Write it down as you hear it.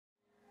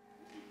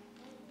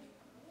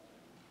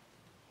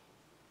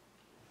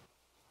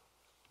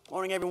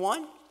Morning,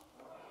 everyone.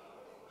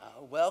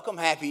 Welcome.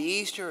 Happy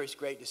Easter. It's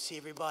great to see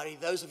everybody.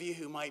 Those of you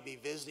who might be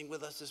visiting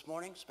with us this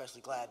morning,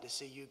 especially glad to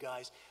see you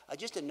guys.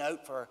 Just a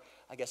note for,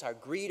 I guess, our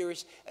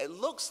greeters. It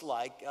looks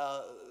like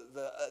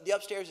the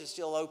upstairs is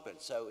still open.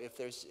 So if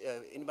there's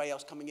anybody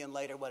else coming in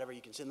later, whatever,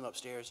 you can send them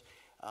upstairs.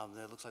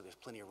 It looks like there's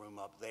plenty of room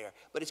up there.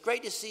 But it's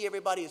great to see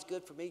everybody. It's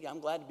good for me. I'm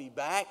glad to be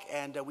back.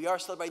 And we are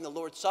celebrating the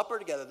Lord's Supper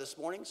together this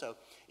morning. So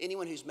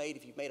anyone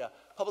if you've made a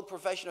public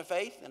profession of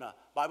faith in a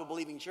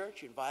Bible-believing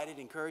church, you're invited,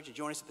 encouraged to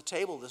join us at the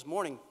table this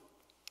morning.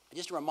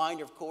 Just a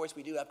reminder, of course,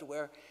 we do have to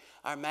wear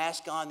our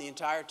mask on the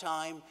entire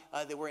time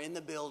that we're in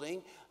the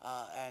building.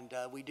 And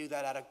we do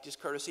that out of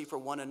just courtesy for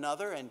one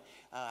another. And,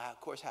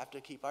 of course, have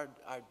to keep our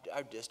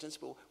distance.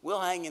 But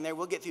we'll hang in there.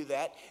 We'll get through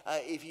that.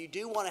 If you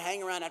do want to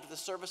hang around after the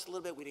service a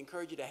little bit, we'd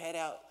encourage you to head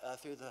out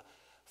through the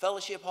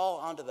fellowship hall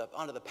onto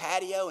the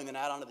patio and then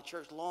out onto the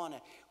church lawn.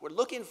 And we're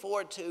looking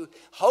forward to,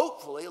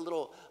 hopefully, a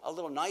little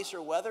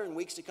nicer weather in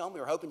weeks to come.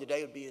 We were hoping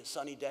today would be a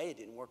sunny day. It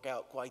didn't work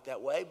out quite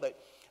that way. But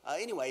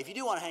anyway, if you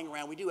do want to hang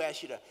around, we do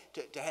ask you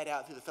to head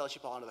out through the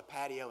fellowship hall onto the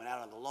patio and out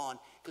on the lawn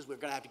because we're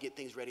going to have to get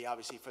things ready,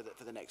 obviously, for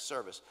the next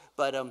service.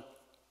 But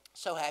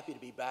so happy to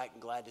be back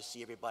and glad to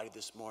see everybody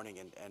this morning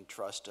and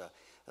trust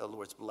the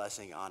Lord's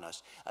blessing on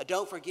us.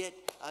 Don't forget,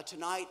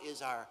 tonight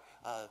is our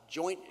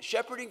joint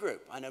shepherding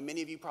group. I know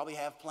many of you probably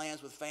have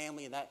plans with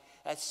family, and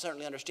that's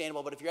certainly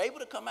understandable. But if you're able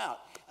to come out,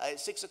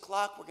 at 6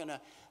 o'clock, we're going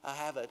to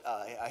have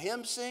a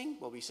hymn sing.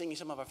 We'll be singing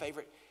some of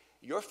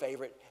your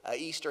favorite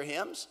Easter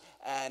hymns,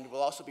 and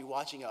we'll also be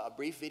watching a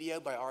brief video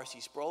by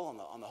R.C. Sproul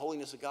on the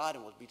holiness of God,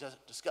 and we'll be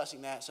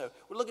discussing that. So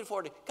we're looking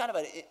forward to kind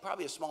of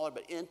probably a smaller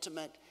but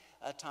intimate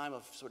time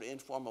of sort of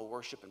informal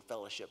worship and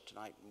fellowship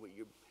tonight.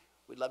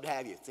 We'd love to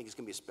have you. I think it's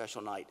going to be a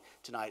special night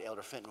tonight.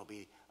 Elder Fenton will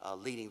be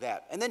leading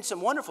that. And then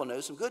some wonderful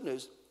news, some good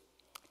news.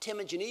 Tim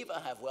and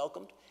Geneva have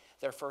welcomed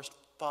their first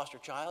foster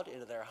child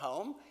into their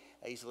home.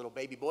 He's a little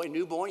baby boy,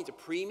 newborn. He's a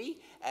preemie.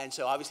 And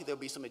so obviously there'll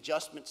be some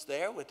adjustments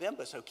there with them,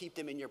 but so keep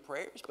them in your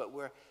prayers. But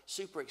we're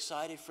super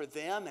excited for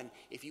them. And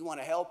if you want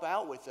to help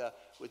out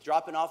with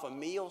dropping off a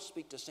meal,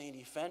 speak to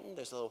Sandy Fenton.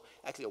 There's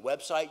actually a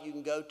website you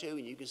can go to,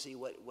 and you can see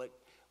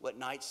what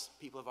nights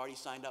people have already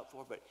signed up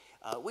for. But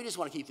we just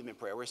want to keep them in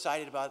prayer. We're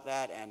excited about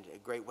that, and a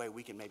great way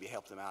we can maybe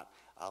help them out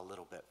a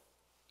little bit.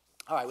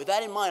 All right, with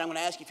that in mind, I'm going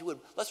to ask you if you would,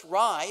 let's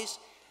rise.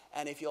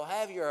 And if you'll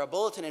have your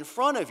bulletin in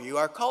front of you,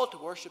 our call to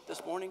worship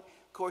this morning,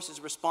 of course, is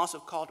a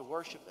responsive call to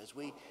worship as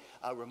we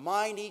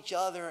remind each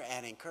other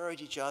and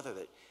encourage each other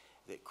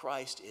that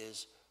Christ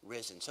is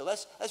risen. So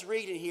let's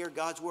read and hear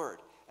God's word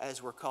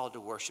as we're called to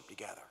worship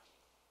together.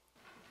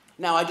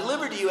 Now I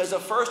delivered to you as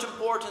of first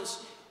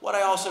importance what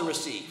I also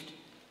received,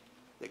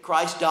 that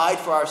Christ died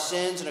for our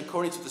sins in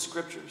accordance with the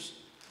Scriptures,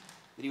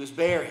 that he was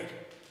buried,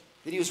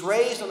 that he was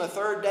raised on the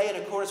third day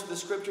in accordance with the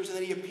Scriptures, and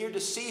that he appeared to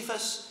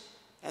Cephas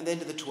and then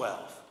to the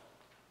 12.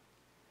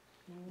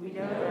 We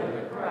know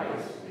that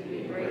Christ,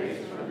 being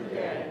raised from the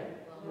dead,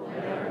 will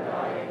never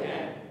die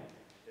again.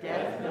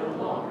 Death no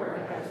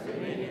longer has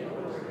dominion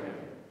over him.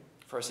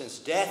 For since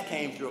death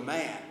came through a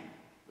man,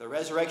 the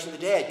resurrection of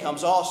the dead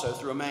comes also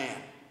through a man.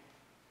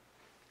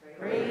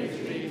 Praise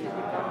be to the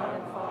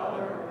God and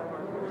Father of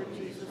our Lord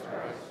Jesus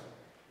Christ.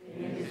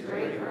 In his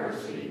great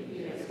mercy,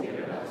 he has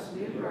given us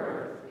new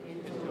birth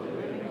into a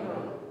living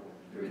hope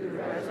through the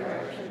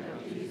resurrection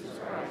of Jesus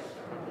Christ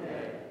from the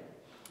dead.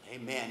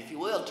 Amen. If you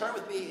will, turn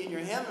with me in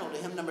your hymnal to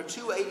hymn number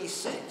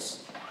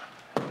 286.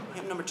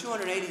 Hymn number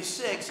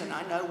 286, and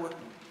I know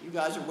you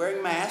guys are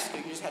wearing masks, so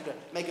you just had to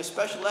make a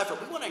special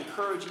effort. We want to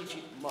encourage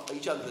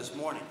each other this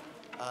morning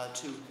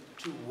to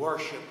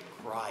worship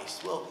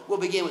Christ. We'll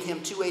begin with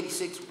hymn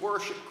 286,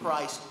 Worship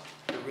Christ,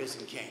 the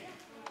Risen King.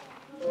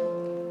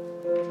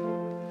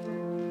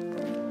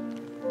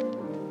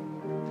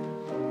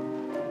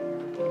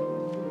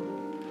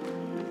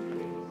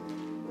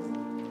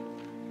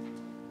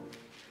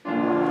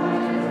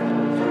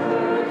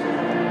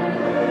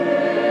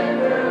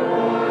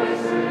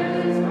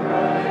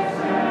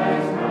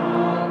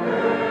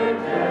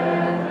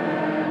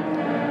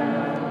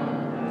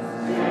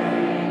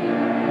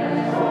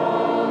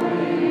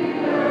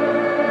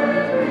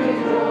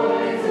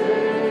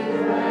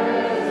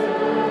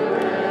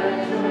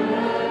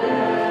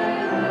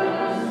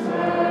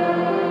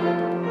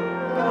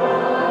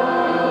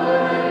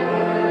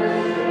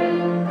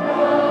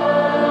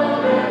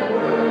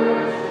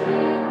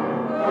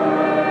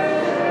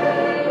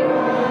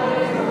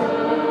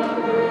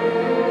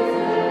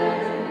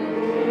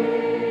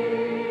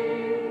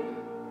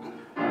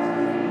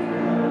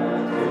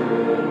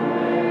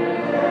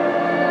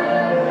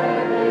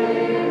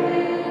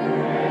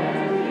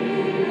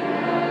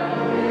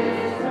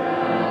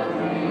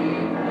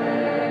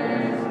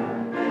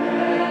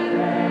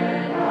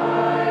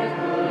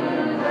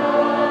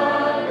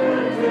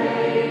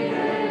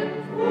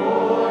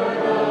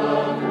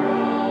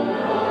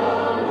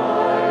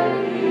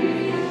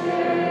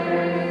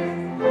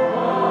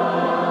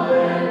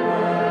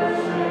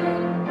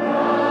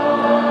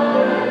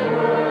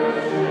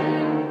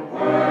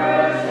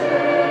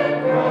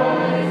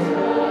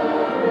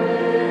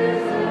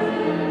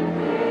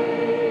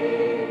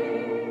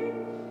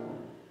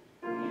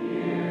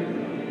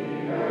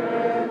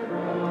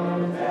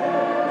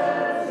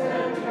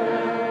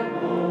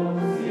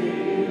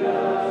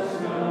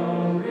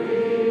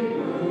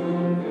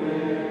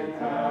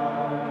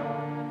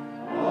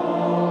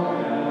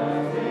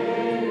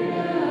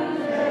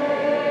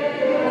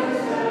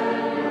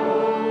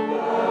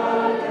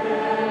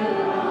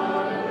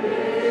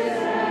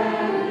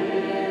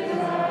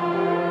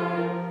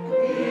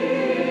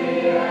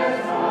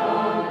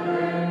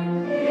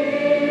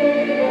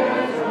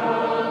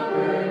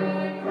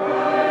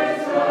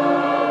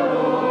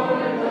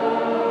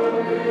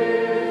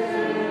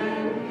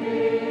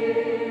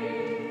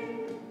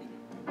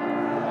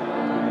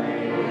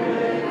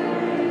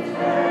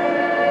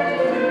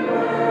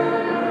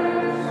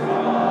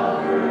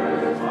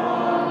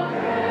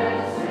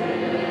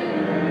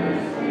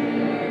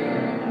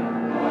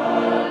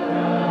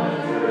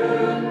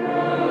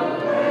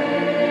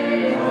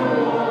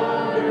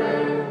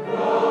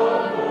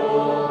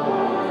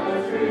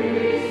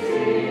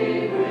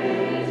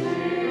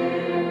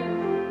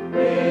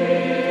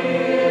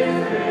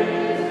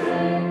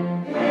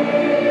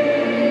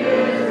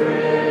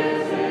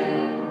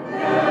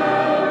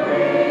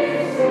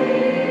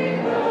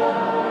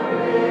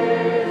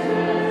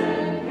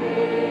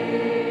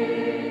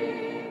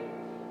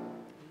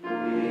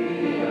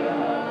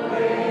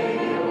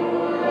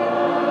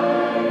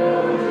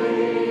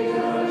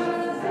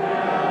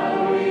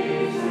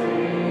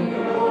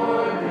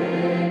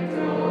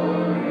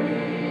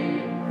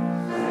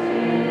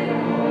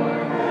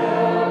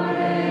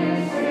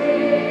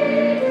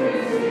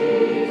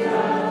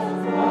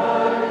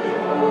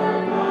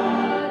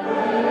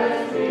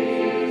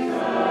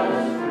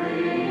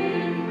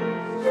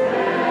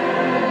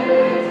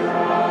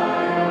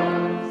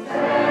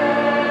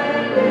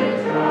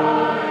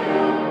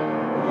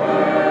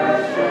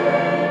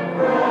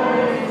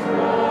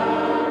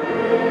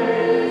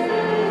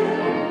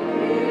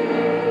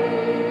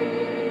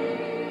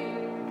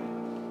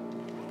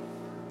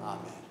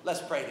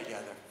 Let's pray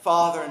together.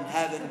 Father in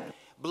heaven,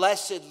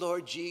 blessed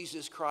Lord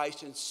Jesus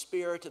Christ and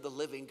Spirit of the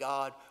living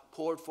God,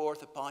 poured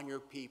forth upon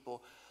your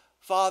people.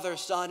 Father,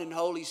 Son, and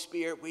Holy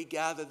Spirit, we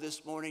gather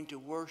this morning to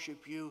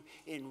worship you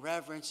in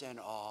reverence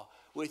and awe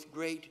with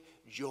great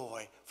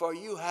joy, for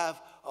you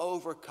have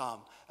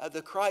overcome.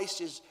 The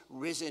Christ is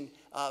risen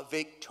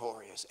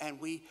victorious, and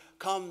we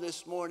come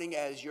this morning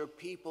as your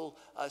people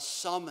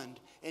summoned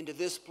into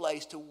this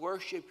place to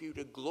worship you,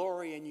 to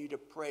glory in you, to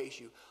praise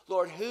you.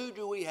 Lord, who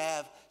do we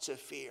have to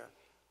fear?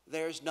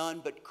 There's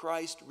none but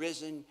Christ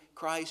risen,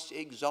 Christ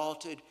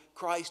exalted,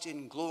 Christ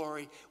in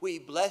glory. We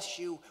bless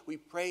you. We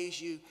praise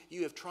you.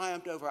 You have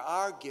triumphed over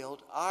our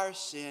guilt, our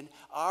sin,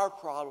 our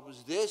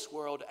problems, this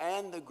world,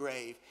 and the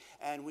grave.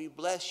 And we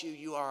bless you.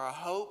 You are our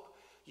hope.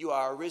 You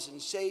are our risen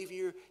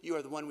Savior. You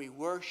are the one we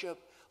worship.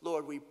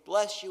 Lord, we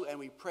bless you and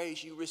we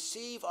praise you.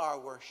 Receive our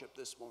worship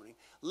this morning.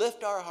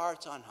 Lift our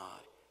hearts on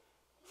high.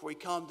 For we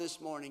come this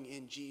morning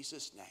in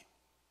Jesus' name.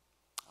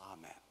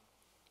 Amen.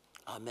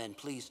 Amen.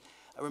 Please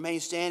remain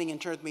standing and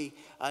turn with me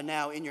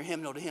now in your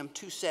hymnal to hymn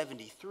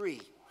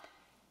 273.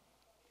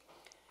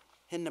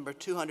 Hymn number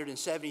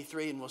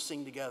 273, and we'll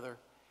sing together,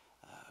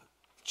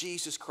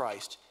 Jesus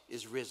Christ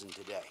is risen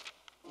today.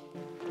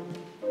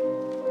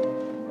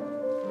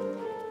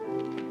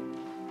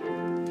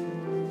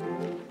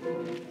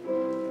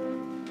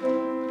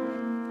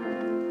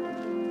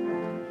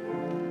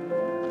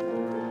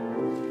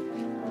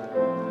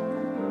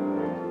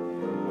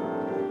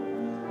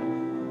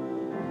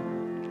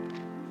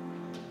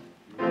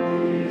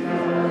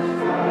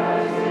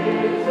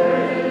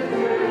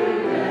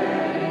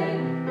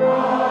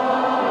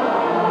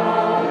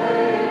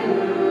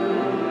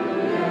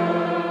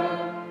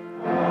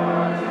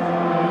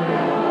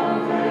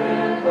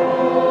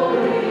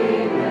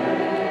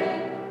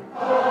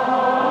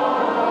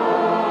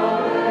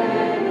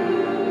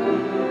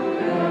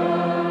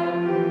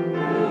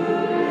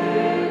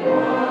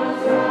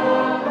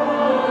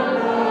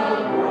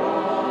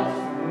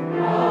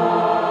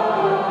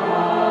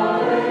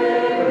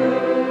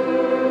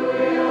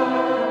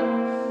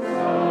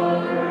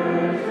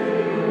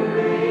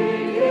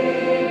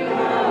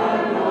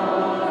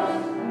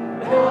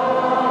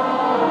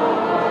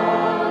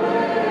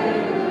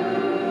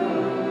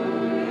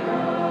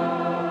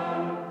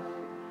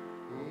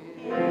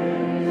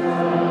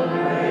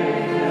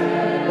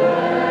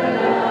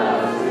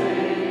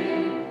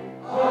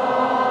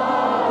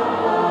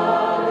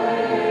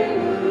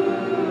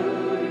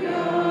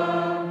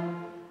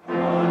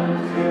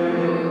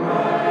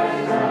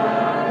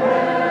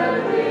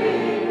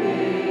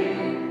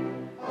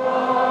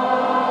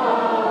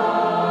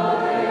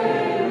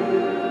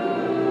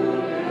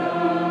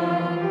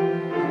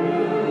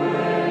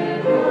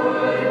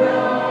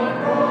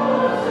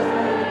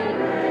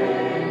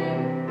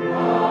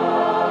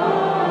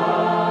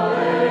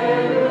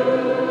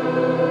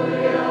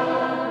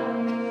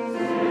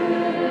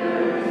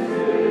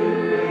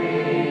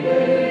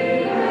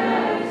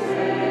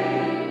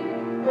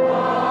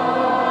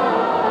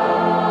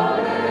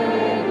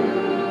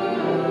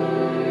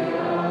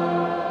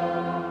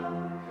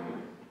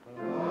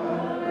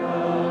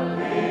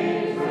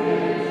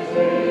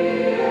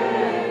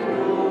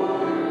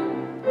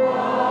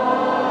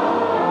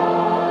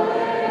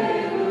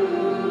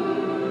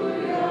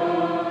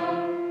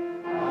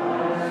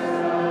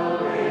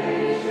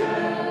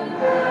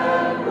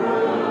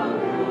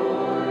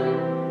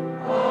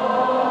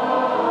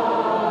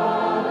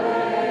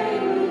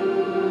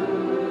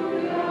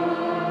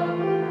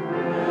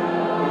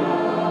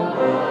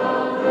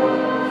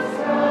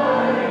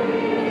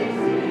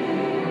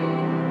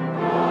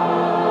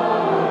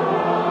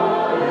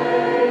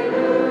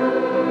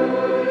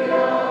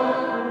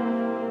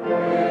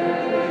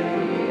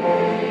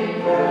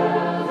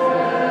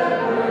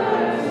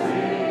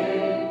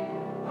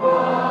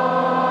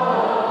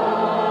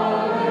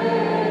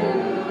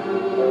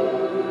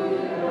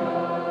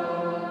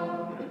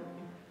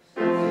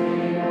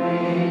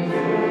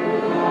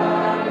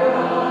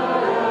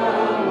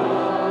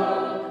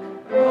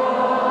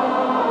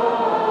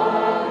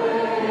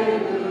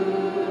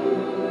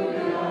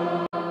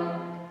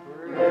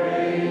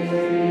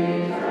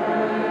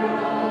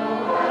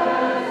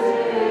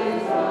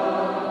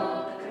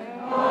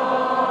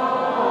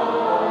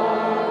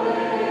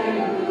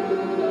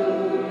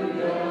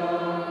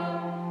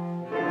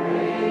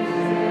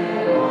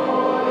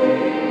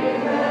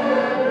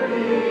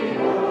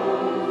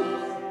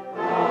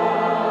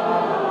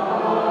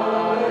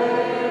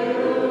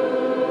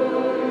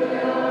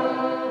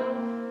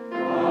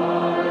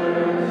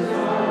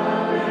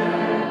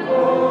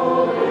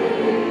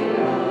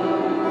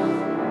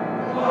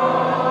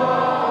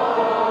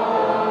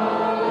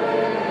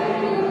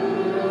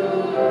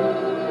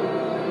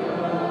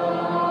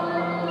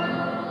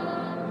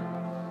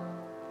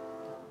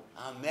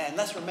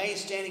 Let's remain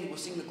standing. We'll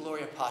sing the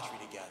Gloria Patri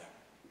together.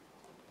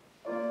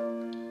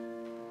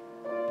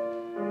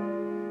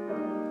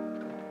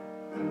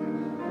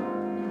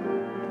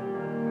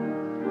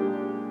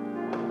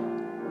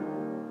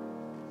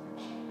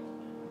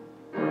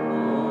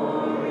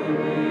 Glory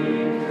be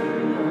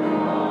to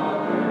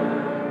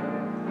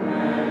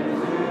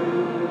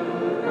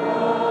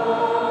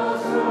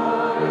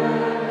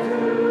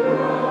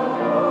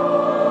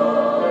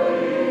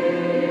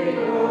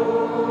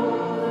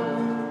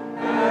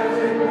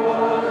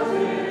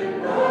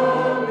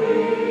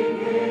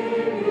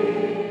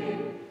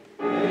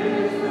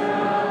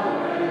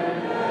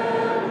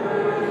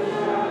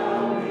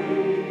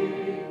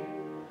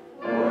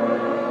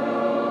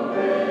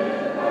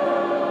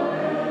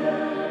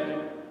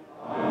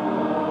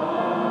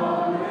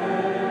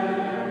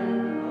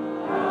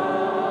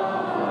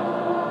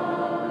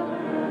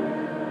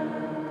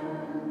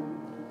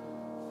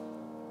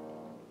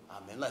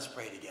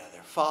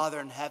Father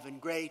in heaven,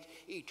 great,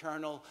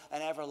 eternal,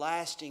 and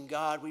everlasting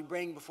God, we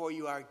bring before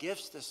you our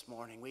gifts this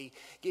morning. We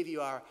give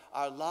you our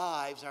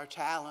lives, our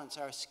talents,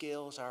 our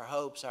skills, our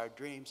hopes, our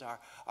dreams, our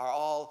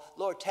all.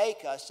 Lord,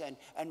 take us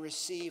and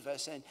receive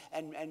us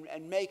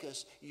and make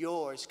us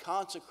yours.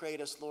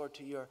 Consecrate us, Lord,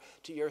 to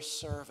your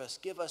service.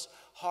 Give us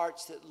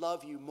hearts that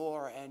love you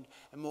more and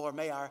more.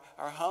 May our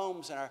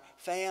homes and our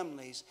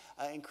families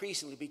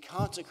increasingly be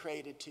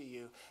consecrated to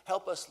you.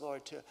 Help us,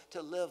 Lord,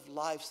 to live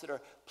lives that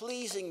are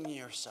pleasing in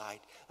your sight.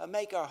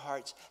 Make our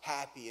hearts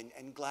happy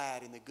and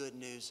glad in the good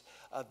news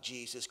of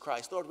Jesus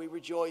Christ. Lord, we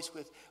rejoice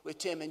with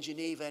Tim and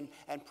Geneva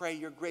and pray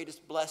your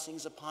greatest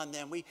blessings upon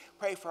them. We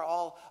pray for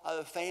all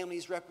the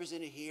families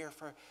represented here,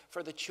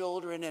 for the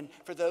children and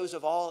for those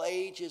of all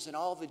ages and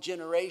all the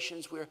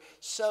generations. We're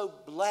so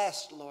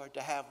blessed, Lord,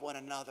 to have one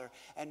another.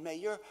 And may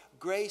your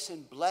grace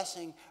and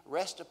blessing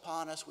rest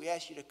upon us. We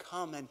ask you to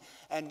come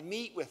and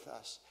meet with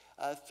us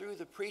through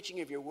the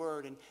preaching of your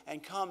word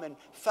and come and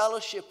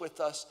fellowship with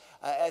us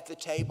at the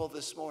table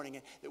this morning,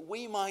 and that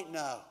we might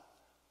know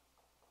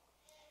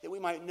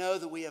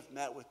that we have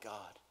met with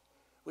God.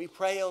 We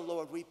pray, O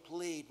Lord, we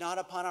plead not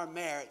upon our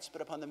merits,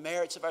 but upon the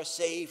merits of our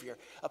Savior,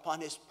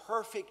 upon his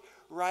perfect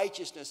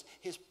righteousness,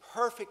 his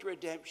perfect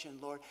redemption,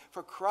 Lord.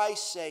 For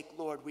Christ's sake,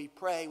 Lord, we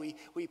pray,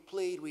 we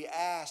plead, we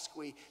ask,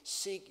 we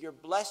seek your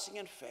blessing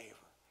and favor.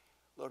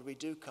 Lord, we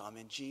do come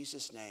in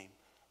Jesus' name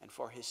and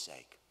for his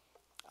sake.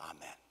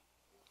 Amen.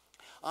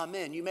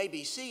 Amen. You may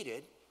be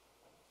seated.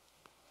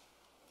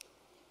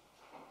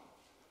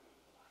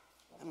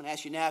 I'm going to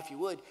ask you now, if you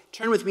would,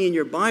 turn with me in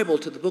your Bible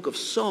to the book of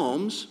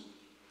Psalms.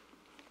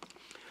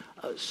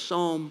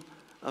 Psalm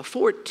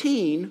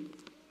 14,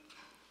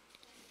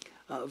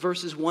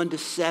 verses 1 to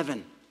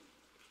 7.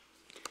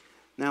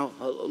 Now,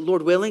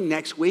 Lord willing,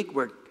 next week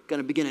we're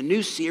going to begin a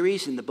new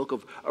series in the book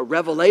of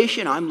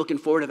Revelation. I'm looking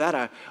forward to that.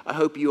 I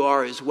hope you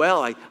are as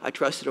well. I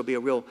trust it'll be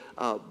a real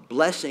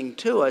blessing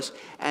to us.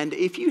 And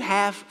if you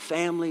have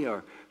family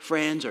or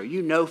friends or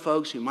you know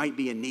folks who might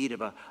be in need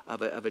of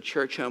a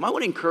church home, I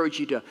want to encourage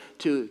you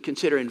to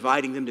consider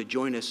inviting them to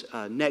join us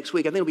next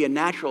week. I think it'll be a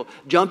natural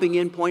jumping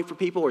in point for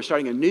people. We're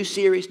starting a new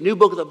series, new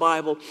book of the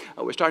Bible.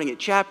 We're starting at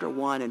chapter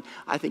 1, and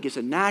I think it's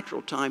a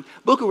natural time.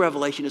 Book of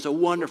Revelation is a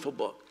wonderful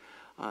book.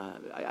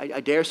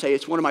 I dare say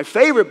it's one of my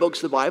favorite books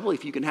of the Bible,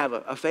 if you can have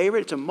a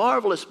favorite. It's a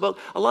marvelous book.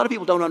 A lot of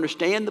people don't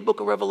understand the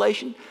book of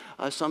Revelation.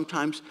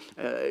 Sometimes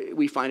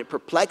we find it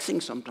perplexing.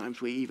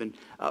 Sometimes we even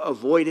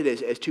avoid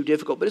it as too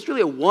difficult. But it's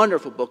really a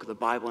wonderful book of the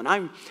Bible, and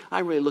I'm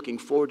really looking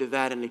forward to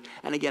that. And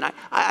again,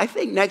 I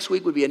think next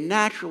week would be a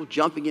natural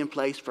jumping in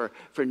place for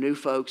new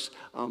folks.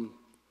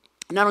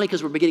 Not only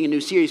because we're beginning a new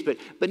series, but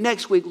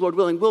next week, Lord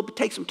willing, we'll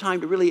take some time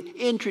to really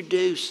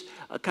introduce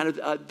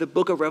the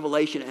book of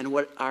Revelation and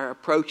what our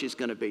approach is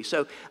going to be.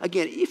 So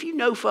again, if you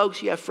know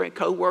folks, you have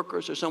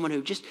co-workers or someone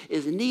who just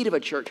is in need of a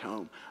church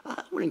home,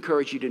 I would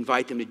encourage you to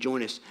invite them to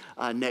join us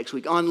next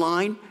week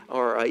online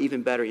or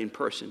even better in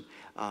person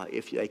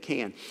if they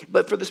can.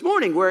 But for this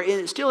morning,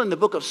 we're still in the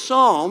book of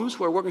Psalms.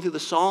 We're working through the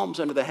Psalms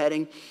under the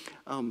heading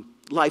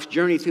Life's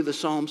Journey Through the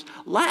Psalms.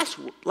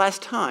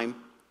 Last time,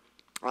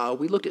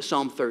 we looked at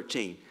Psalm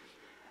 13,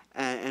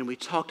 and we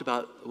talked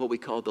about what we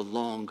call the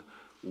long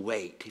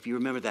wait. If you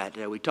remember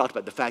that, we talked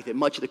about the fact that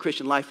much of the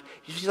Christian life,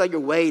 it's just like you're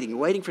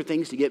waiting for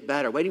things to get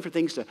better, waiting for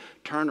things to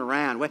turn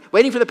around,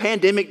 waiting for the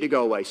pandemic to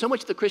go away. So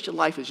much of the Christian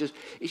life is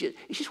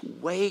just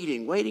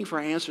waiting for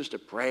answers to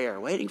prayer,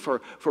 waiting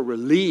for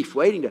relief,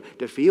 waiting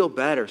to feel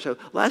better. So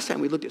last time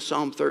we looked at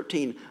Psalm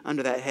 13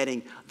 under that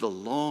heading, the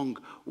long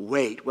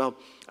wait. Well,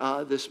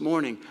 this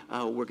morning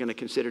we're going to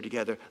consider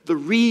together the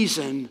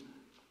reason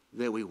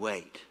that we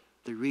wait.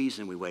 The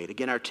reason we wait.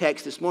 Again, our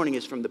text this morning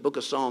is from the book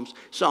of Psalms,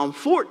 Psalm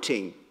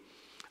 14,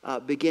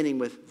 beginning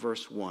with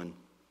verse 1.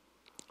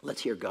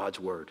 Let's hear God's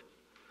word.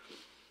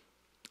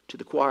 To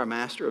the choir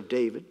master of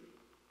David,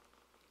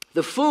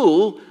 the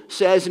fool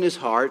says in his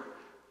heart,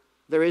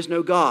 there is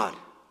no God.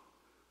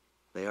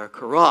 They are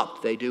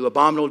corrupt. They do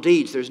abominable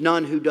deeds. There's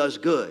none who does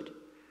good.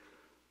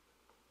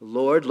 The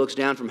Lord looks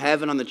down from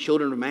heaven on the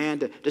children of man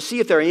to see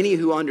if there are any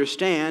who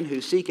understand,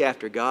 who seek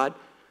after God.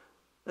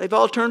 They've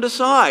all turned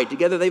aside.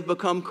 Together they've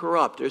become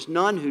corrupt. There's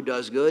none who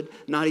does good,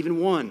 not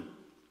even one.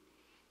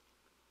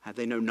 Have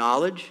they no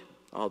knowledge?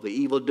 All the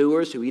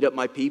evildoers who eat up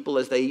my people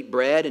as they eat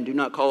bread and do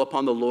not call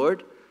upon the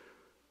Lord.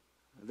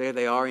 There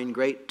they are in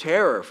great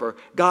terror, for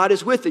God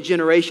is with the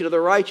generation of the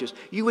righteous.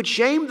 You would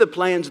shame the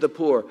plans of the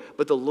poor,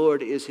 but the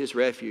Lord is his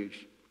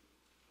refuge.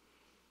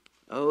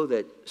 Oh,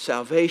 that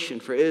salvation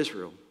for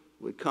Israel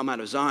would come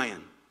out of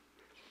Zion.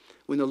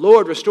 When the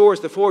Lord restores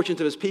the fortunes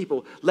of his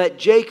people, let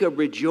Jacob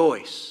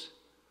rejoice.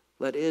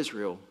 Let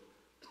Israel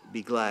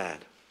be glad.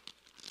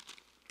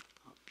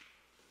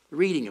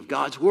 Reading of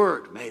God's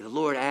word. May the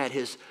Lord add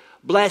his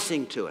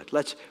blessing to it.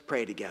 Let's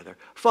pray together.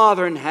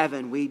 Father in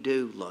heaven, we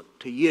do look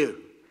to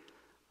you,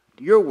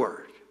 your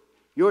word,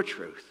 your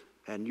truth,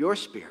 and your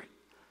spirit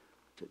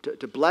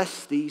to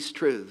bless these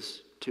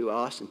truths to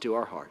us and to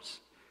our hearts.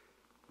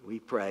 We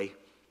pray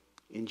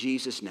in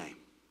Jesus' name.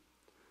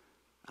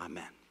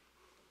 Amen.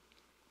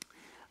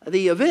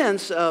 The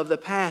events of the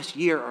past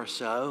year or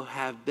so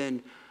have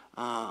been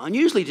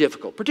unusually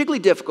difficult, particularly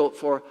difficult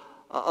for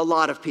a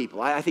lot of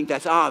people. I think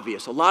that's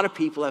obvious. A lot of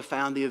people have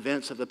found the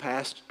events of the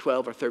past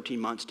 12 or 13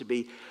 months to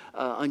be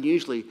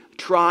unusually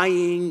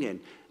trying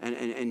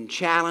and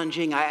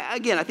challenging. I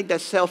think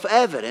that's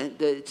self-evident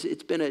that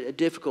it's been a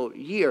difficult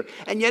year.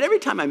 And yet every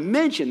time I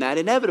mention that,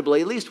 inevitably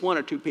at least one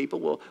or two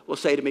people will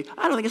say to me,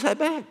 I don't think it's that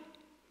bad.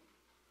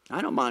 I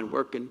don't mind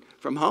working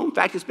from home. In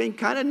fact, it's been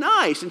kind of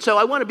nice. And so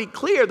I want to be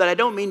clear that I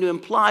don't mean to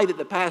imply that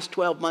the past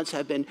 12 months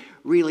have been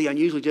really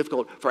unusually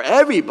difficult for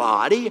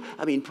everybody.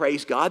 I mean,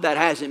 praise God, that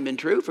hasn't been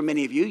true. For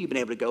many of you, you've been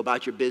able to go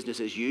about your business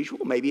as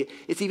usual. Maybe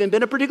it's even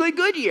been a particularly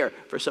good year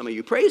for some of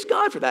you. Praise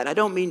God for that. I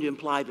don't mean to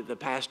imply that the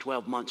past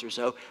 12 months or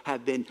so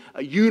have been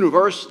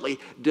universally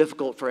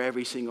difficult for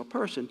every single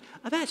person.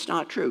 That's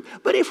not true.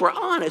 But if we're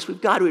honest,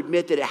 we've got to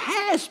admit that it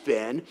has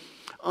been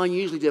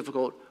unusually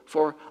difficult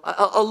for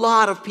a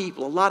lot of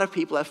people. A lot of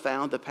people have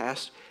found the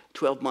past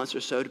 12 months or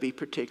so to be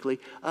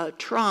particularly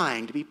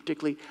trying, to be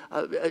particularly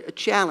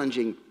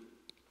challenging.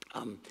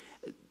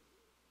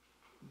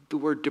 The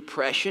word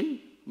depression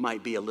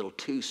might be a little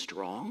too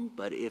strong,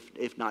 but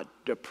if not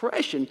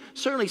depression,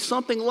 certainly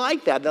something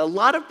like that a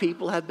lot of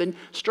people have been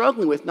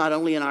struggling with, not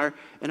only in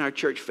our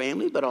church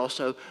family, but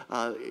also,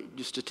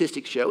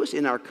 statistics show us,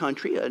 in our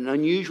country, an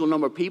unusual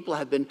number of people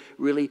have been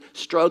really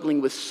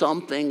struggling with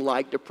something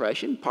like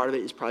depression. Part of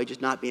it is probably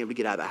just not being able to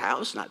get out of the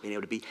house, not being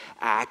able to be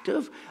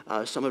active.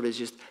 Some of it is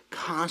just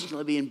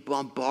constantly being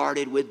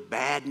bombarded with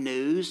bad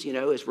news,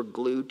 as we're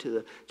glued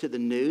to the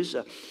news.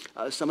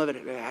 Some of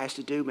it has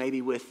to do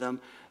maybe with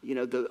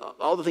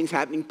all the things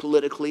happening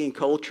politically and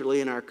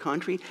culturally in our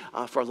country.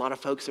 For a lot of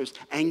folks, there's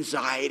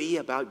anxiety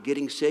about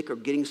getting sick or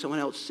getting someone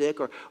else sick,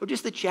 or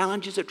just the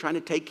challenges of trying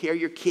to take care of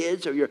your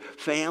kids or your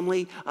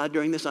family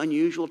during this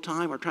unusual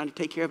time, or trying to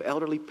take care of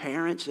elderly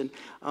parents. And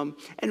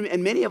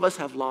many of us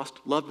have lost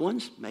loved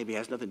ones. Maybe it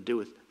has nothing to do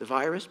with the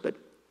virus, but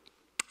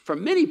for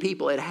many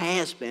people, it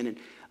has been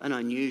an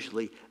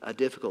unusually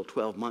difficult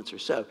 12 months or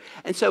so.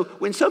 And so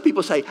when some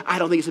people say, I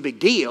don't think it's a big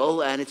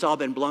deal, and it's all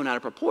been blown out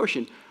of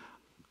proportion,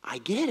 I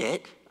get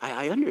it.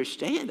 I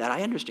understand that.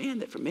 I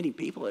understand that for many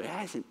people it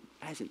hasn't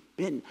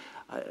been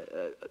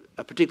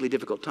a particularly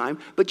difficult time.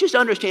 But just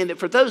understand that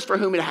for those for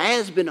whom it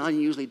has been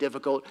unusually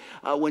difficult,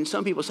 when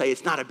some people say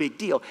it's not a big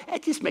deal,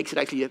 it just makes it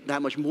actually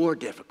that much more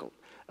difficult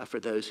for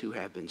those who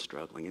have been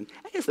struggling. And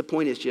I guess the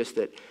point is just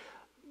that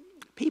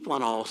people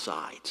on all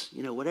sides,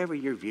 whatever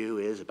your view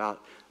is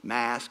about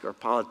masks or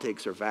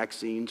politics or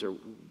vaccines or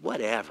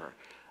whatever,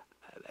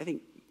 I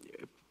think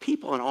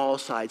people on all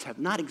sides have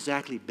not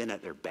exactly been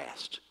at their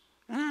best.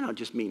 And I don't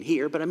just mean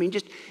here, but I mean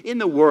just in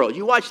the world.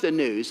 You watch the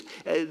news,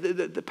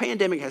 the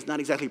pandemic has not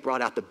exactly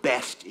brought out the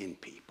best in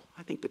people.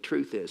 I think the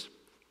truth is,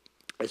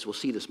 as we'll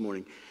see this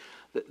morning,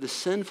 the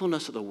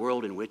sinfulness of the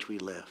world in which we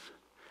live,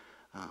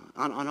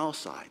 on all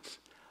sides,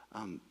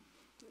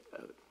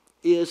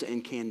 is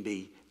and can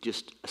be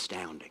just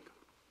astounding.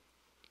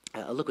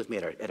 Look with me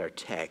at our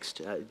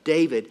text.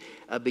 David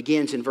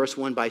begins in verse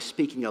 1 by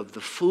speaking of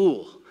the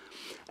fool.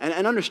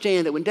 And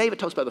understand that when David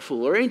talks about the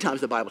fool, or any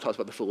times the Bible talks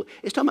about the fool,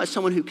 it's talking about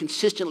someone who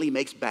consistently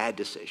makes bad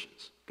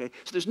decisions. Okay?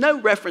 So there's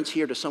no reference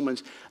here to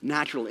someone's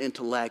natural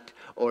intellect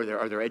or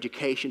their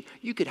education.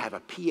 You could have a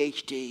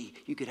PhD.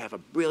 You could have a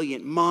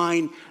brilliant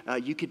mind.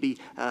 You could be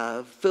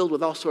filled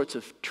with all sorts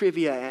of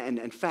trivia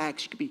and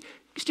facts. You could be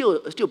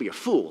still be a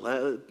fool.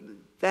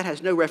 That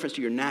has no reference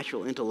to your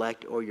natural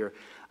intellect or your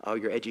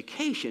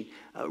education.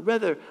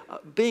 Rather,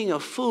 being a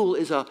fool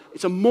is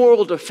a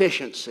moral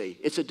deficiency.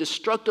 It's a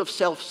destructive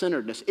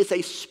self-centeredness. It's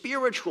a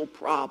spiritual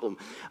problem.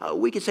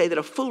 We could say that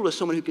a fool is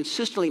someone who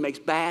consistently makes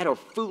bad or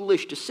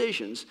foolish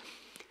decisions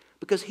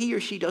because he or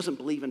she doesn't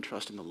believe and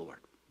trust in the Lord.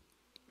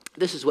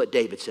 This is what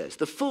David says.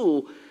 The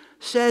fool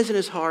says in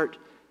his heart,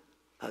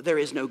 there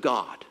is no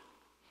God.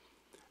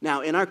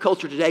 Now, in our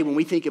culture today, when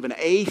we think of an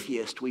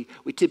atheist, we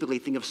typically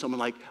think of someone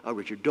like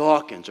Richard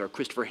Dawkins or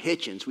Christopher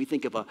Hitchens. We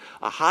think of a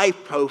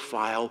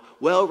high-profile,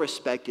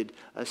 well-respected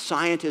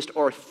scientist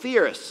or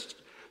theorist,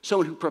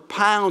 someone who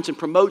propounds and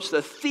promotes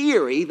the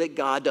theory that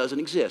God doesn't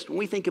exist. When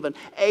we think of an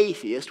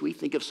atheist, we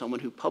think of someone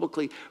who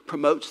publicly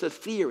promotes the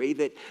theory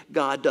that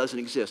God doesn't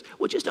exist.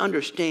 Well, just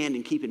understand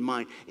and keep in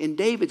mind, in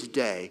David's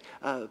day,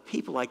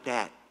 people like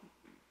that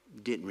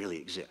didn't really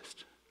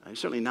exist.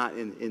 Certainly not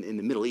in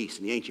the Middle East,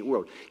 in the ancient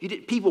world.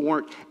 People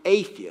weren't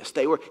atheists.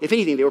 They were, if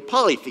anything, they were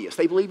polytheists.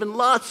 They believed in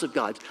lots of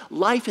gods.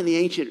 Life in the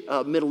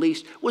ancient Middle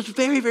East was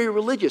very, very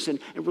religious, and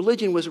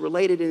religion was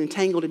related and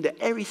entangled into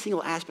every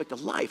single aspect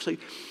of life. So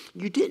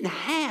you didn't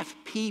have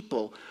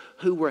people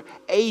who were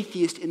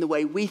atheists in the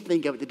way we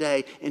think of it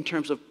today in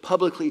terms of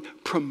publicly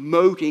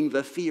promoting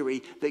the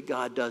theory that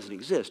God doesn't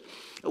exist.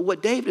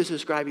 What David is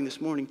describing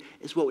this morning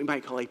is what we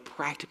might call a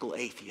practical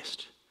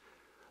atheist.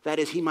 That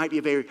is, he might be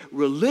a very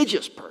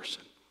religious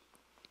person.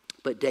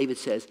 But David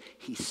says,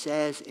 he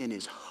says in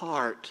his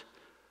heart,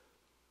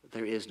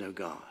 there is no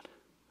God.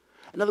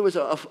 In other words,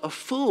 a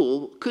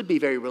fool could be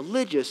very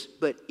religious,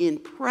 but in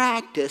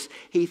practice,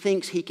 he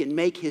thinks he can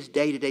make his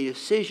day-to-day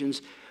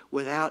decisions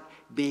without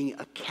being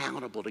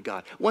accountable to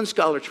God. One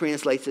scholar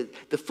translates it,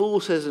 the fool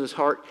says in his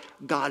heart,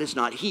 God is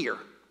not here.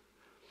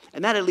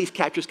 And that at least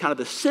captures kind of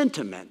the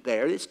sentiment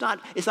there. It's not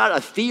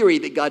a theory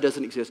that God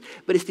doesn't exist,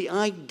 but it's the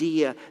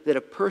idea that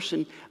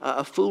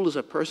a fool is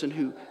a person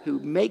who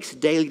makes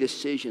daily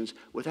decisions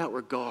without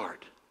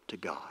regard to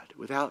God,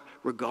 without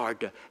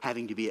regard to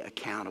having to be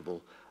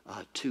accountable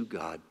to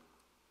God.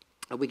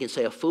 We can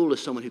say a fool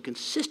is someone who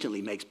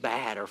consistently makes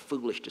bad or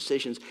foolish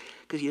decisions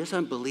because he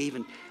doesn't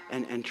believe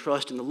and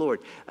trust in the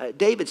Lord.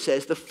 David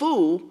says, the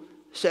fool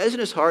says in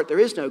his heart, there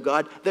is no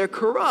God. They're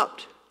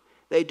corrupt.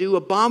 They do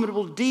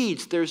abominable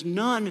deeds. There's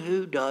none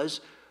who does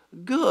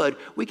good.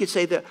 We could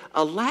say that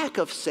a lack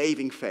of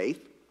saving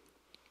faith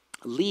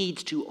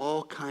leads to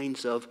all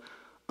kinds of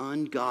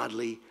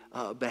ungodly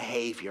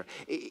behavior.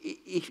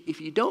 If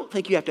you don't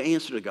think you have to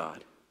answer to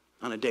God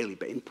on a daily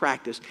basis, in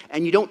practice,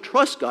 and you don't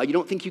trust God, you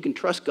don't think you can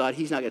trust God,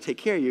 He's not going to take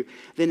care of you,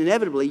 then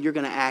inevitably you're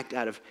going to act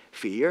out of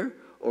fear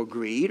or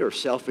greed or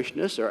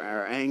selfishness or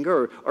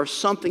anger or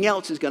something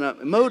else is going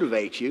to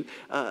motivate you.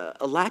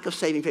 A lack of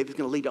saving faith is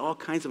going to lead to all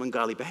kinds of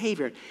ungodly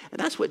behavior. And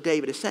that's what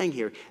David is saying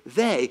here.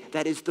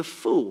 That is the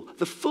fool.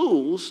 The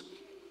fools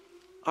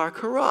are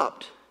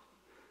corrupt.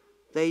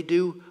 They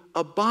do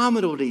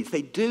abominable deeds.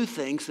 They do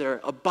things that are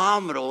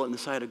abominable in the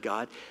sight of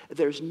God.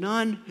 There's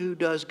none who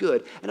does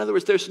good. In other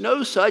words, there's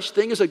no such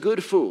thing as a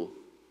good fool.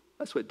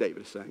 That's what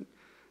David is saying.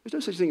 There's no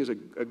such thing as a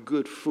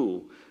good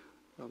fool.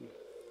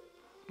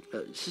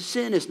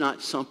 Sin is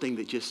not something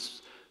that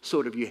just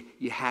sort of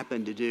you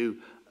happen to do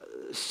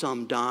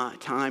some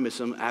time as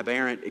some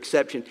aberrant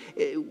exception.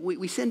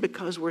 We sin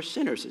because we're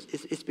sinners.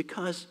 It's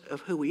because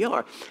of who we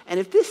are. And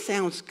if this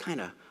sounds kind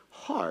of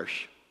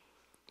harsh,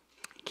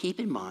 keep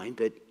in mind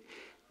that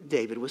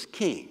David was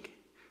king.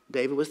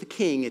 David was the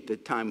king at the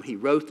time he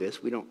wrote this.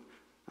 I'm not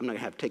going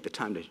to have to take the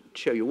time to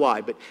show you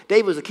why, but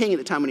David was the king at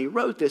the time when he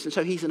wrote this, and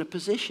so he's in a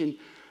position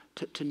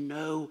to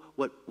know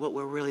what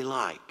we're really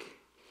like.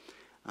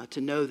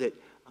 To know that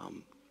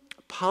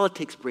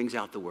politics brings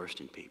out the worst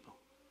in people.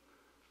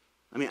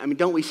 I mean,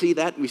 don't we see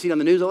that? We see it on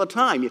the news all the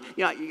time.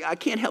 I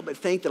can't help but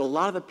think that a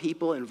lot of the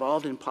people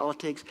involved in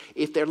politics,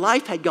 if their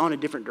life had gone a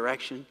different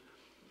direction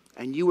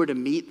and you were to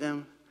meet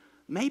them,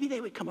 maybe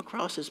they would come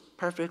across as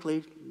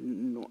perfectly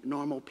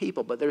normal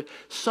people. But there's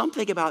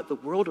something about the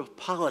world of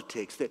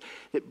politics that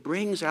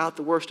brings out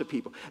the worst of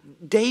people.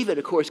 David,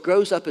 of course,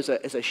 grows up as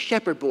a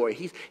shepherd boy.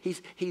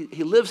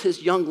 He lives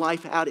his young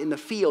life out in the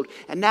field.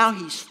 And now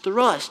he's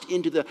thrust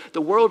into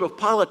the world of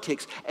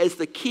politics as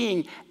the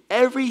king.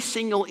 Every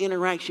single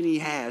interaction he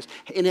has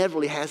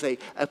inevitably has a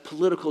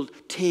political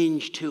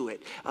tinge to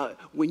it.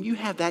 When you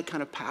have that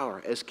kind of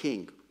power as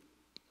king,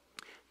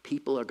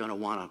 people are going to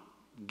want to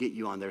get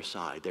you on their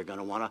side. They're going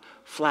to want to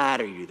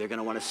flatter you. They're going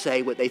to want to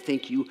say what they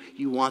think you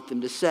want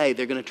them to say.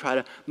 They're going to try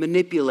to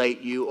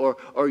manipulate you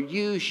or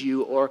use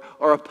you or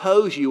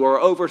oppose you or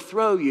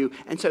overthrow you.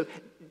 And so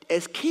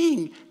as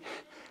king,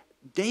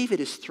 David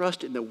is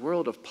thrust in the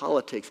world of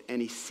politics and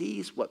he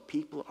sees what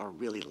people are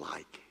really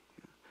like.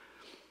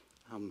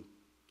 If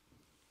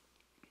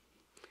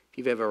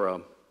you've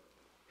ever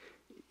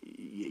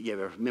you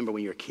ever remember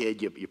when you're a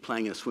kid, you're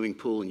playing in a swimming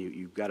pool and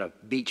you've got a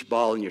beach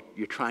ball and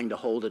you're trying to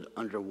hold it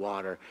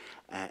underwater,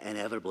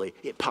 inevitably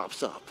it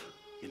pops up,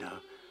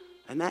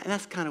 And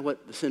that's kind of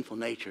what the sinful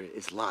nature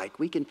is like.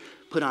 We can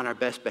put on our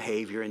best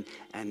behavior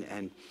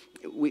and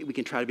we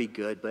can try to be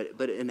good,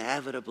 but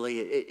inevitably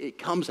it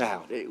comes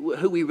out,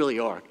 who we really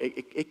are.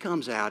 It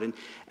comes out,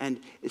 and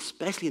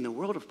especially in the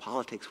world of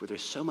politics where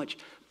there's so much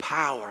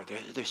power,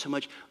 there's so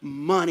much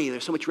money,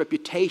 there's so much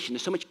reputation,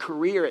 there's so much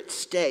career at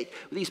stake.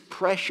 With these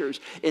pressures,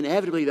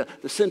 inevitably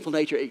the sinful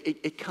nature,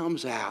 it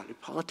comes out.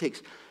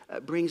 Politics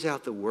brings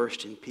out the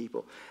worst in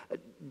people.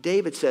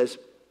 David says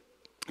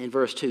in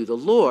verse 2, the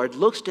Lord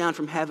looks down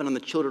from heaven on the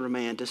children of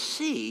man to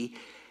see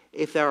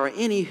if there are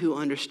any who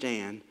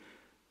understand,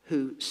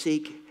 who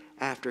seek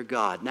after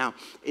God. Now,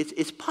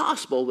 it's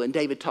possible when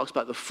David talks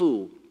about the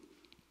fool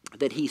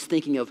that he's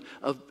thinking of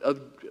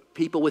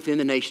people within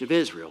the nation of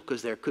Israel,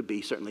 because there could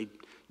be certainly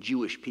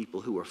Jewish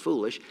people who are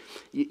foolish.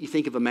 You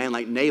think of a man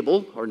like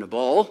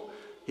Nabal.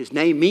 His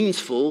name means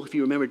fool. If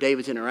you remember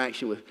David's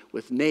interaction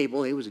with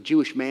Nabal, he was a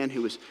Jewish man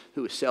who was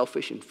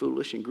selfish and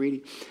foolish and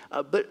greedy.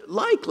 But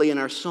likely in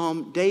our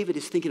psalm, David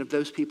is thinking of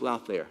those people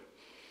out there,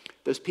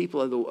 those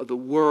people of the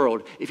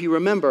world. If you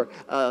remember,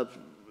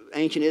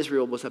 ancient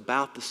Israel was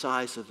about the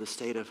size of the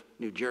state of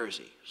New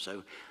Jersey.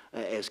 So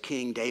as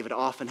king, David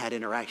often had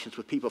interactions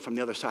with people from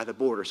the other side of the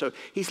border. So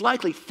he's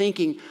likely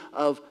thinking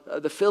of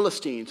the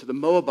Philistines, or the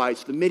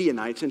Moabites, the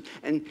Midianites.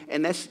 And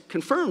that's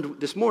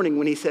confirmed this morning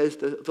when he says,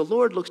 the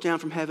Lord looks down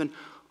from heaven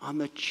on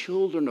the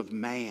children of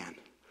man.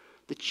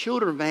 The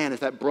children of man is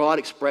that broad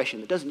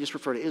expression that doesn't just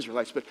refer to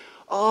Israelites, but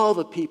all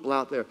the people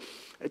out there,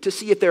 to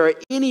see if there are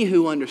any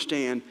who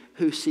understand,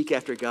 who seek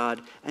after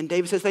God. And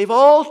David says they've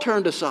all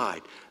turned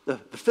aside. The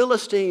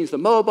Philistines, the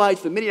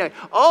Moabites, the Midianites,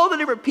 all the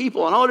different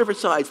people on all different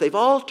sides, they've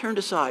all turned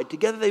aside.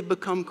 Together they've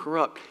become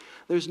corrupt.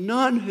 There's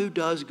none who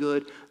does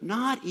good,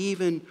 not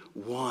even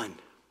one.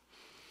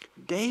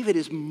 David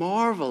is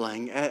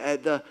marveling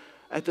at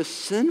at the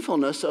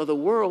sinfulness of the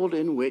world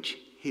in which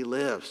he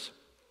lives.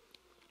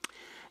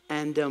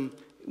 And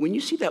when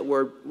you see that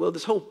word, well,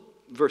 this whole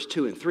verse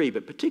 2 and 3,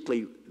 but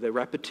particularly the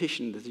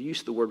repetition, the use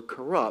of the word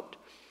corrupt,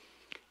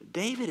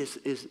 David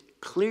is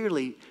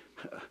clearly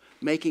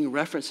making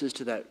references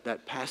to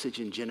that passage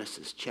in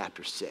Genesis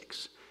chapter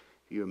 6.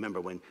 You remember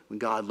when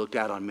God looked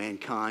out on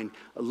mankind,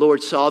 the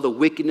Lord saw the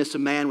wickedness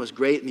of man was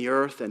great in the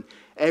earth, and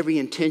every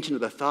intention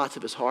of the thoughts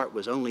of his heart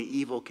was only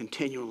evil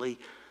continually.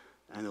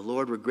 And the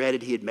Lord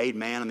regretted he had made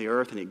man on the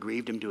earth, and it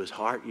grieved him to his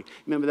heart. You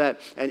remember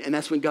that? And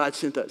that's when God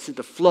sent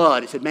the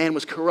flood. It said man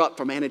was corrupt,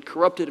 for man had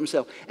corrupted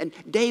himself. And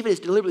David is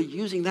deliberately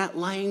using that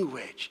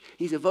language.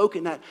 He's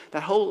evoking that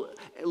whole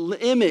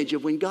image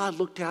of when God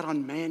looked out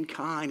on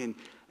mankind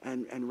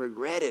and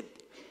regretted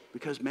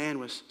because man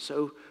was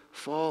so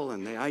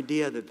fallen. The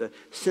idea that the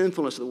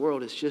sinfulness of the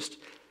world is just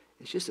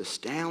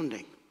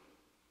astounding.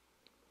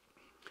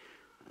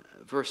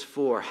 Verse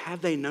 4, have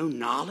they no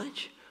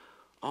knowledge?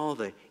 All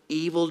the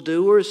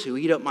evildoers who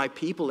eat up my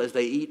people as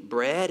they eat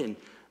bread and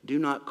do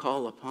not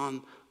call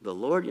upon the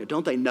Lord.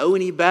 Don't they know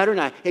any better?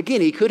 Now,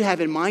 again, he could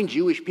have in mind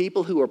Jewish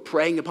people who are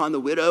preying upon the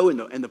widow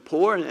and the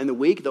poor and the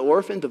weak, the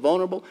orphan, the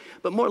vulnerable.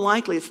 But more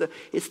likely, it's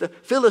the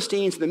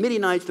Philistines, the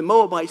Midianites, the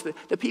Moabites,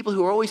 the people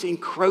who are always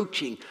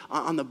encroaching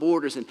on the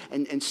borders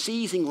and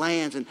seizing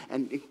lands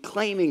and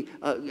claiming,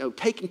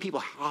 taking people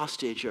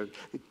hostage or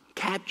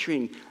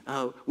capturing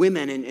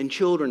women and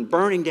children,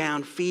 burning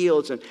down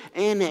fields and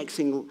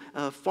annexing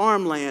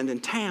farmland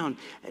and town.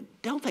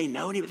 Don't they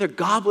know anything? They're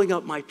gobbling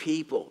up my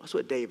people. That's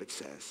what David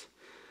says.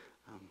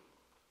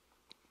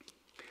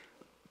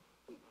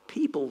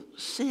 People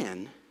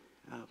sin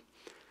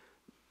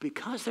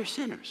because they're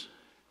sinners.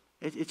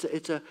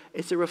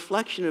 It's a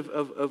reflection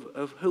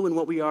of who and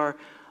what we are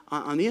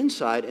on the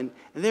inside, and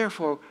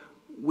therefore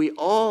we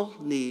all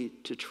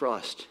need to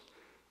trust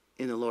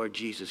in the Lord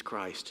Jesus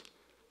Christ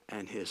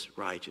and his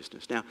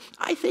righteousness. Now,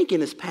 I think in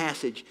this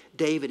passage,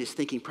 David is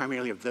thinking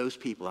primarily of those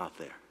people out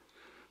there,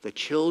 the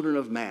children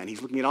of man.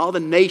 He's looking at all the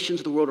nations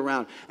of the world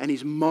around, and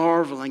he's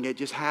marveling at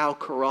just how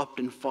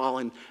corrupt and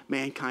fallen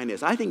mankind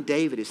is. I think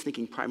David is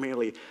thinking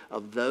primarily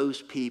of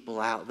those people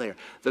out there,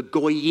 the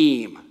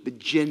Goyim, the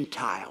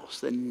Gentiles,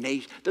 the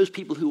nation, those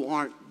people who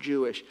aren't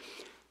Jewish.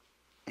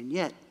 And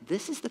yet,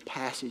 this is the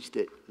passage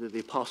that the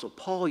Apostle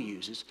Paul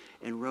uses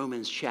in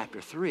Romans chapter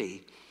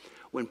 3,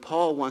 when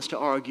Paul wants to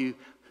argue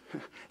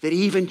that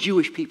even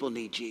Jewish people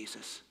need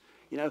Jesus.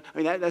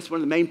 That's one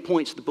of the main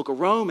points of the book of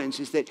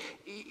Romans, is that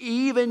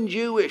even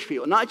Jewish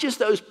people, not just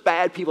those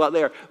bad people out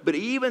there, but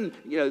even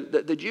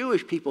the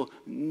Jewish people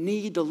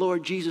need the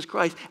Lord Jesus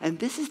Christ. And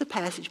this is the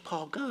passage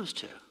Paul goes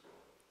to.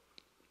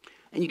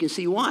 And you can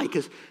see why,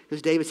 because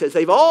David says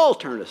they've all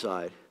turned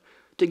aside.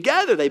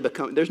 Together they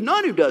become, there's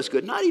none who does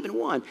good, not even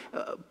one.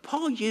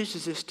 Paul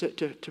uses this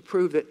to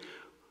prove that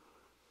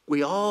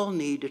we all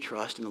need to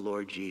trust in the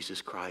Lord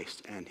Jesus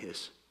Christ and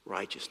his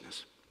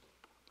righteousness.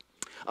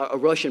 A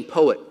Russian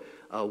poet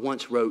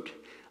once wrote,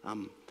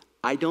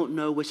 I don't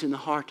know what's in the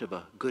heart of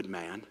a good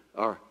man,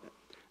 I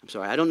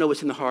don't know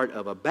what's in the heart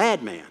of a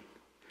bad man.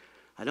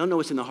 I don't know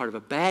what's in the heart of a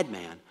bad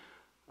man,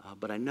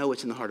 but I know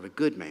what's in the heart of a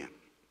good man.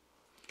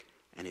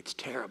 And it's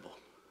terrible.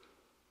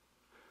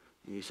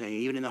 And you're saying,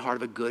 even in the heart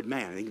of a good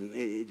man,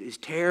 it's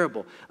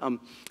terrible.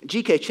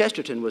 G.K.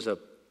 Chesterton was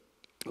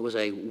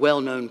a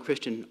well-known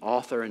Christian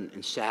author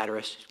and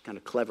satirist, kind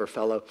of clever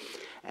fellow.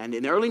 And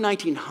in the early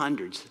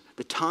 1900s,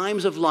 the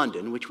Times of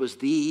London, which was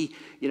the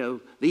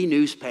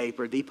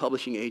newspaper, the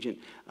publishing agent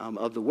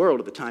of the world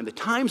at the time, the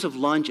Times of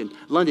London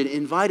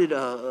invited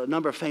a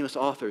number of famous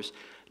authors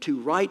to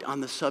write on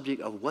the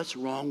subject of what's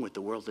wrong with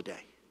the world today.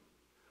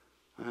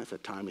 That's a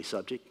timely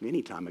subject,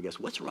 anytime, I guess.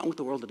 What's wrong with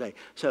the world today?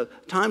 So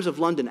Times of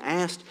London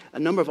asked a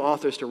number of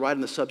authors to write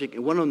on the subject,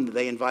 and one of them that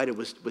they invited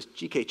was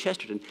G.K.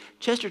 Chesterton.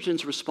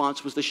 Chesterton's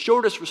response was the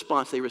shortest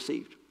response they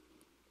received.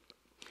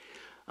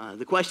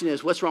 The question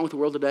is, what's wrong with the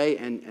world today?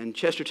 And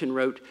Chesterton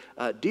wrote,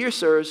 Dear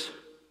sirs,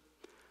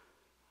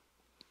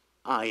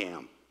 I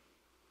am.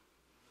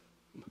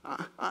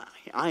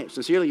 I am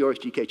sincerely yours,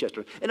 G.K.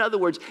 Chesterton. In other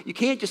words, you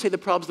can't just say the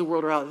problems of the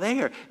world are out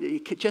there.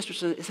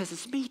 Chesterton says,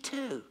 it's me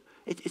too.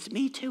 It's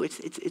me too.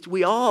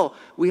 We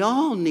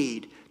all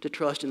need to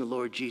trust in the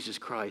Lord Jesus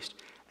Christ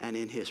and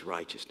in his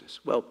righteousness.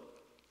 Well,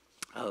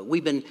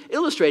 we've been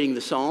illustrating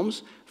the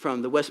Psalms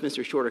from the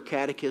Westminster Shorter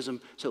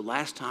Catechism. So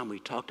last time we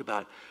talked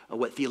about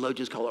what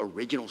theologians call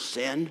original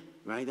sin,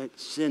 right? That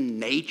sin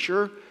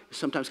nature is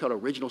sometimes called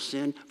original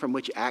sin, from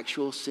which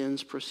actual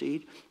sins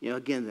proceed.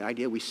 Again, the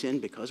idea we sin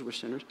because we're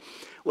sinners.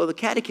 Well, the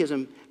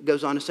Catechism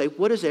goes on to say,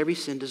 what does every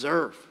sin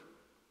deserve?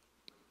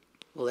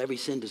 Well, every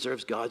sin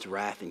deserves God's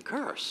wrath and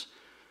curse,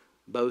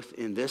 both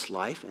in this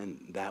life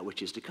and that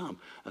which is to come.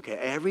 Okay,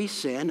 every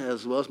sin,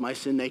 as well as my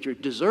sin nature,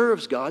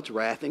 deserves God's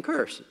wrath and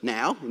curse,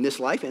 now, in this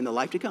life and the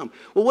life to come.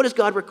 Well, what does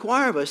God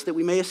require of us that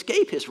we may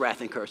escape his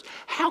wrath and curse?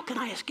 How can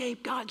I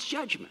escape God's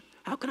judgment?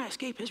 How can I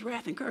escape his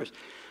wrath and curse?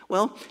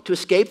 Well, to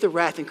escape the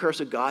wrath and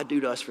curse of God due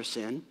to us for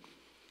sin,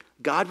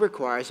 God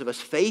requires of us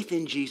faith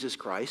in Jesus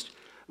Christ,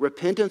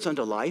 repentance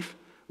unto life,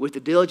 with the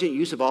diligent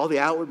use of all the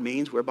outward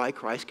means whereby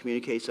Christ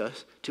communicates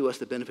to us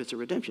the benefits of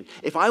redemption.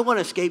 If I want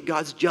to escape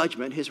God's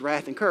judgment, his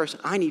wrath and curse,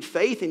 I need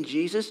faith in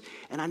Jesus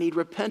and I need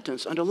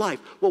repentance unto life.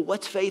 Well,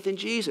 what's faith in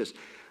Jesus?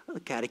 Well, the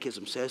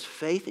Catechism says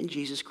faith in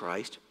Jesus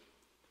Christ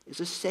is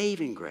a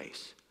saving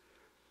grace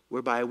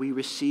whereby we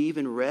receive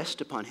and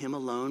rest upon him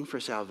alone for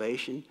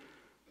salvation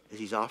as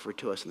he's offered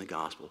to us in the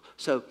gospel.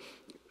 So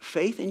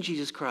faith in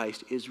Jesus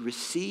Christ is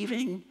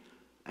receiving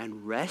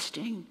and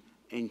resting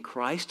in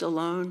Christ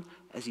alone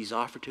as he's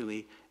offered to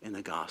me in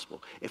the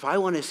gospel. If I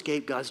want to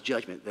escape God's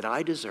judgment that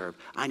I deserve,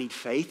 I need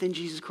faith in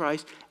Jesus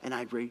Christ and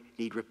I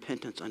need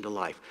repentance unto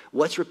life.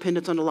 What's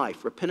repentance unto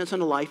life? Repentance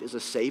unto life is a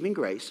saving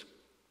grace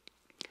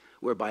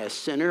whereby a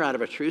sinner, out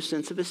of a true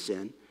sense of his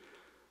sin,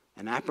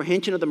 an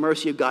apprehension of the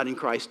mercy of God in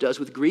Christ, does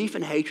with grief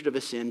and hatred of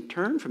his sin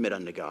turn from it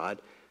unto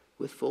God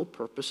with full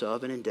purpose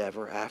of and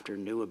endeavor after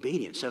new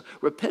obedience. So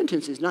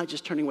repentance is not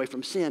just turning away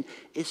from sin,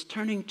 it's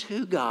turning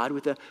to God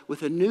with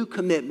a new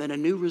commitment, a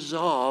new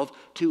resolve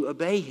to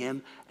obey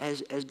him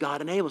as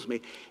God enables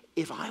me.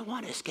 If I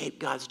want to escape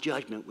God's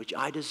judgment, which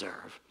I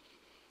deserve,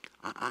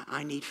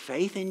 I need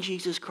faith in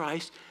Jesus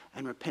Christ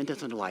and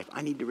repentance unto life.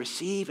 I need to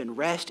receive and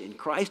rest in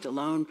Christ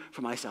alone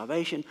for my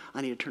salvation.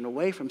 I need to turn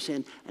away from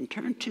sin and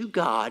turn to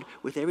God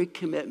with every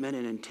commitment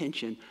and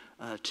intention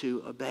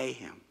to obey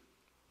him.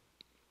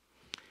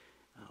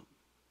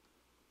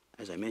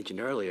 As I mentioned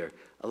earlier,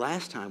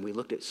 last time we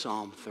looked at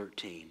Psalm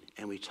 13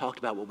 and we talked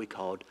about what we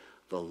called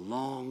the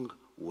long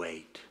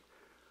wait.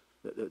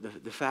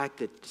 The fact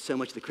that so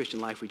much of the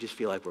Christian life we just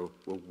feel like we're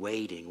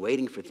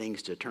waiting for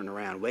things to turn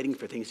around, waiting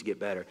for things to get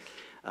better.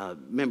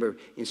 Remember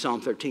in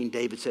Psalm 13,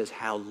 David says,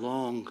 "How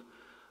long,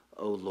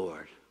 O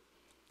Lord,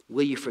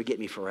 will you forget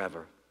me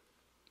forever?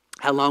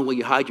 How long will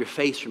you hide your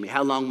face from me?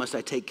 How long must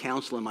I take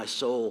counsel in my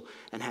soul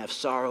and have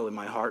sorrow in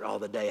my heart all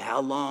the day?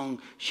 How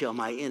long shall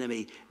my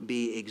enemy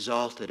be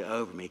exalted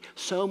over me?"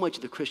 So much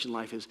of the Christian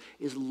life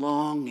is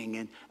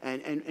longing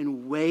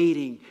and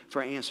waiting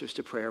for answers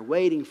to prayer,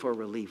 waiting for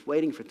relief,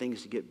 waiting for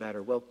things to get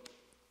better. Well,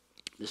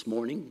 this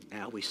morning,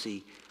 now we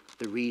see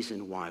the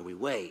reason why we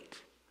wait.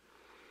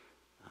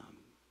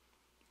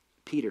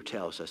 Peter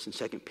tells us in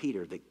 2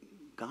 Peter that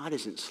God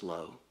isn't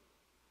slow.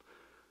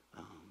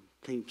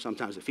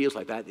 Sometimes it feels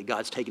like that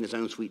God's taking his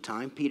own sweet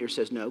time. Peter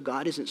says, no,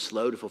 God isn't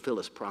slow to fulfill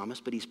his promise,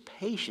 but he's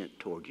patient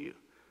toward you,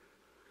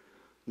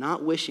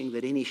 not wishing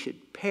that any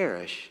should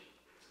perish,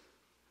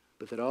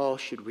 but that all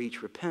should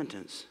reach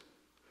repentance.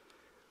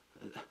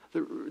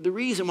 The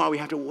reason why we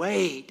have to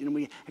wait and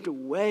we have to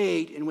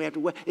wait and we have to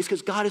wait is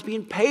because God is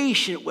being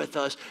patient with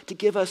us to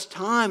give us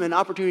time and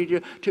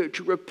opportunity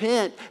to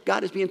repent.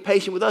 God is being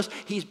patient with us.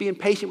 He's being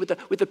patient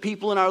with the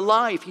people in our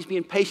life. He's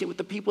being patient with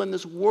the people in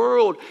this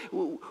world.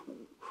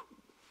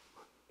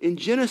 In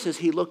Genesis,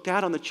 he looked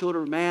out on the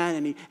children of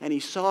man and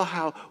he saw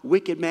how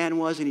wicked man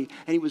was and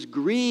he was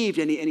grieved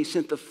and he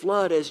sent the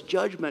flood as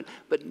judgment.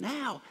 But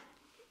now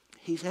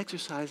he's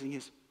exercising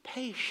his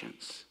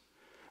patience.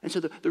 And so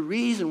the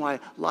reason why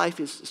life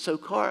is so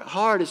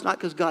hard is not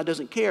because God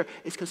doesn't care.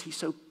 It's because he's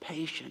so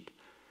patient.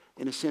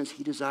 In a sense,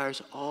 he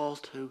desires all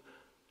to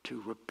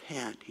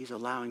repent. He's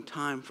allowing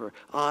time for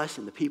us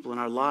and the people in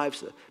our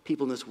lives, the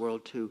people in this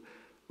world to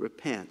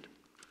repent.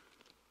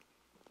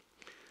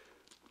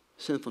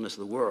 Sinfulness of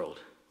the world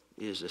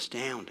is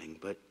astounding,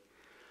 but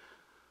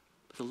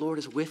the Lord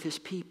is with his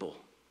people.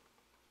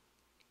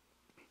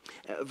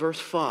 Verse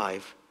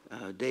 5,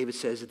 David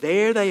says,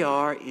 "There they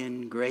are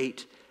in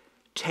great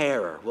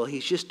terror." Well,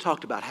 he's just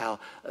talked about how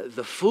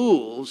the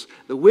fools,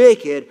 the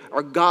wicked,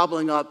 are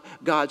gobbling up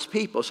God's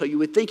people. So you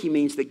would think he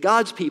means that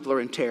God's people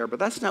are in terror, but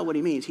that's not what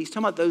he means. He's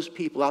talking about those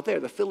people out there,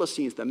 the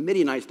Philistines, the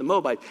Midianites, the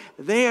Moabites.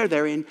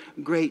 They're in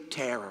great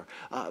terror.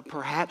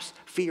 Perhaps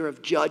fear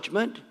of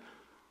judgment.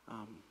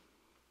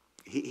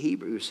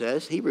 Hebrews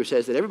says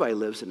that everybody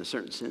lives in a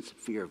certain sense of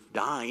fear of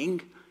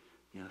dying,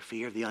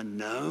 fear of the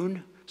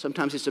unknown.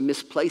 Sometimes it's a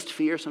misplaced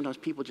fear. Sometimes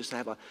people just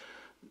have a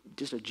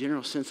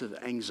general sense of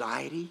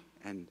anxiety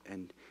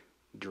and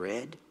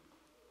dread.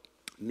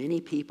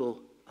 Many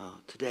people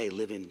today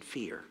live in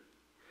fear.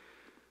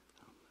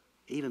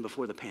 Even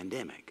before the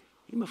pandemic,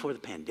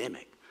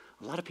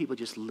 a lot of people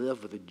just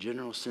live with a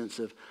general sense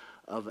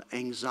of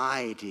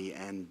anxiety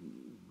and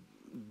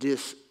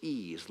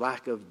dis-ease,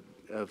 lack of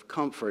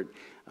comfort.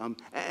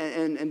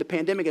 And the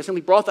pandemic has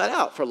simply brought that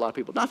out for a lot of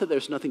people. Not that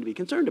there's nothing to be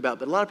concerned about,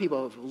 but a lot of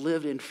people have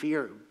lived in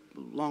fear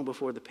long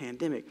before the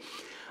pandemic.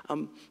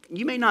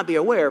 You may not be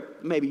aware,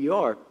 maybe you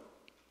are,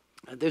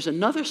 there's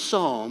another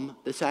psalm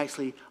that's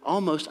actually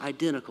almost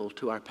identical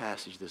to our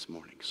passage this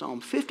morning. Psalm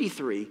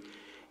 53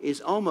 is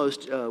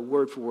almost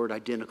word for word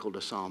identical to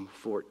Psalm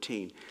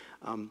 14.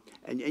 And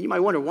you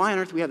might wonder, why on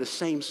earth do we have the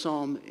same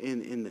psalm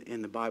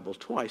in the Bible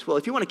twice? Well,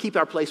 if you want to keep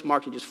our place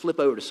marked and just flip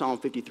over to Psalm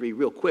 53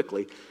 real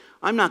quickly,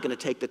 I'm not going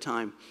to take the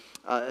time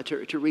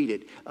to read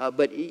it.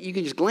 But you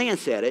can just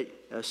glance at it.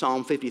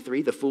 Psalm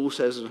 53, the fool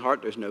says in his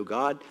heart, there's no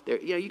God.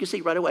 There, you can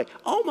see right away,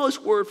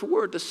 almost word for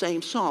word, the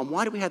same psalm.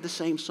 Why do we have the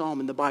same psalm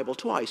in the Bible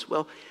twice?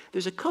 Well,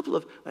 there's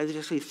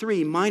actually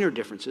three minor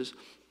differences.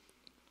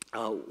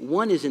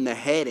 One is in the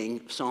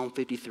heading. Psalm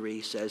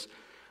 53 says,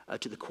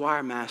 to the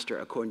choir master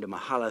according to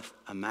Mahalath,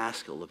 a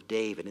maskil of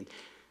David. And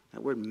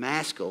that word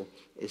maskil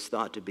is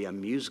thought to be a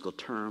musical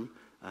term,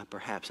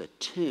 perhaps a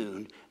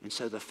tune. And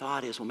so the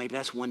thought is, well, maybe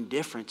that's one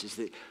difference, is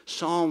that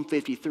Psalm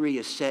 53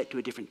 is set to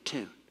a different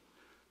tune.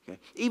 Okay?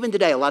 Even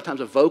today, a lot of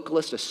times a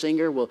vocalist, a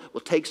singer, will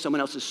take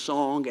someone else's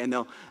song and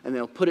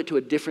they'll put it to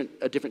a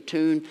different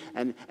tune.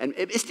 And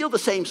it's still the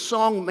same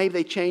song. Maybe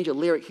they change a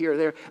lyric here or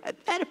there.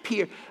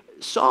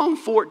 Psalm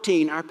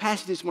 14, our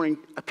passage this morning,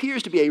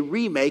 appears to be a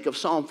remake of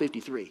Psalm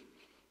 53.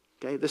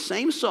 Okay, the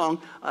same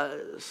song,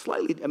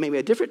 slightly, maybe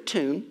a different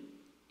tune.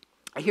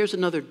 Here's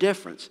another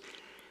difference.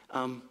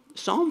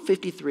 Psalm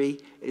 53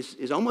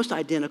 is almost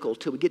identical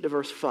till we get to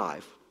verse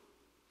 5.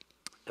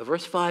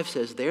 Verse 5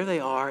 says, there they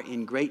are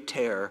in great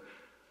terror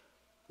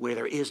where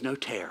there is no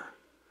terror.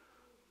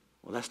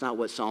 Well, that's not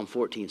what Psalm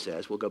 14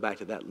 says. We'll go back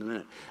to that in a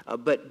minute.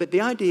 But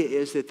the idea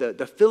is that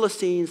the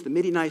Philistines, the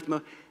Midianites,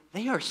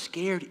 they are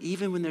scared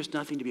even when there's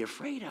nothing to be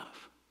afraid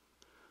of.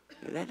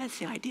 That's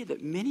the idea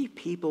that many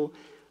people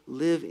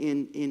live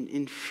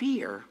in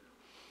fear,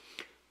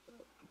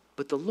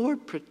 but the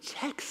Lord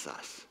protects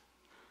us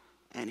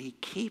and he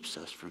keeps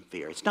us from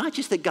fear. It's not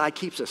just that God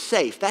keeps us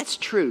safe. That's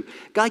true.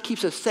 God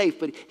keeps us safe,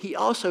 but he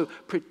also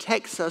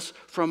protects us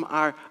from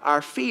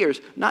our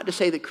fears. Not to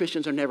say that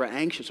Christians are never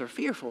anxious or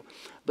fearful,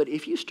 but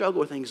if you struggle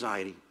with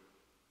anxiety,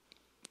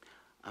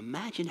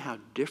 imagine how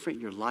different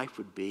your life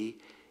would be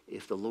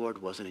if the Lord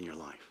wasn't in your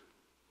life.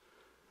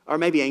 Or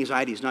maybe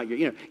anxiety is not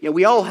your,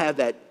 we all have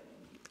that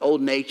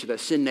old nature, that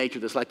sin nature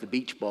that's like the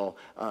beach ball.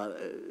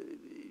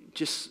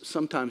 Just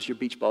sometimes your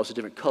beach ball is a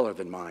different color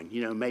than mine.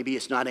 Maybe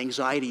it's not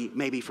anxiety.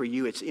 Maybe for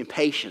you it's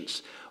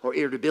impatience or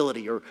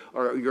irritability or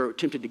you're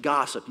tempted to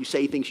gossip. You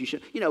say things you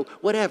should,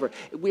 whatever.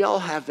 We all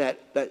have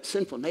that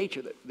sinful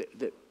nature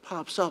that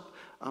pops up.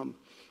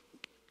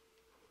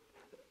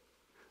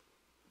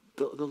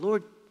 The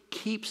Lord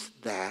keeps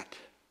that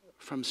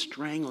from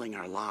strangling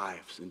our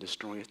lives and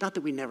destroying us. Not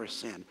that we never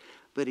sin,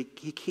 but he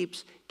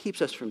keeps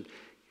us from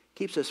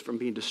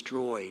being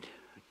destroyed,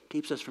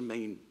 keeps us from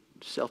being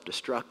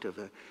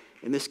self-destructive.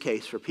 In this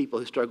case, for people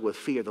who struggle with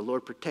fear, the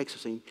Lord protects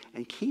us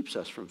and keeps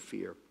us from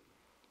fear.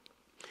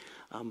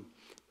 I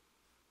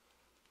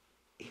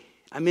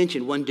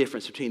mentioned one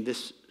difference between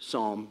this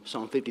Psalm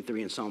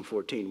 53 and Psalm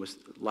 14 was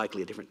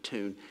likely a different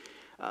tune.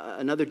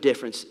 Another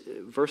difference,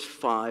 verse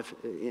 5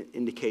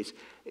 indicates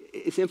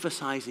it's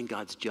emphasizing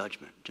God's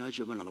judgment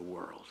on the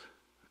world.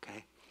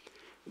 Okay?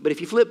 But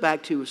if you flip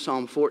back to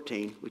Psalm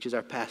 14, which is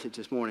our passage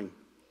this morning,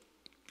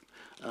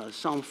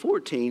 Psalm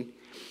 14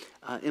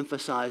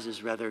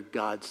 emphasizes rather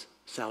God's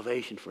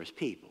salvation for his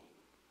people.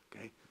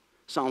 Okay?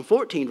 Psalm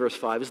 14 verse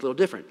 5 is a little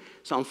different.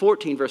 Psalm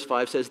 14 verse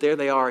 5 says, there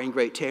they are in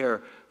great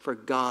terror, for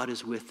God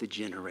is with the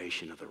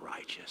generation of the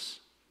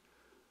righteous.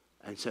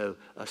 And so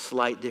a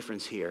slight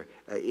difference here.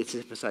 It's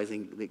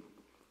emphasizing that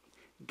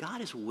God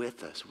is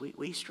with us.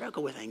 We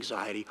struggle with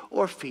anxiety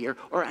or fear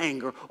or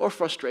anger or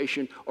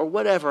frustration or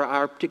whatever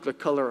our particular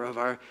color of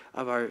our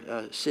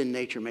sin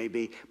nature may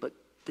be. But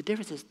the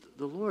difference is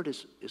the Lord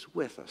is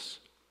with us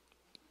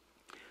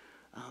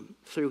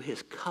through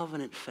his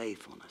covenant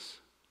faithfulness.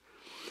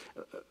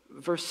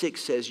 Verse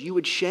 6 says, you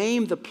would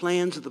shame the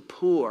plans of the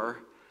poor,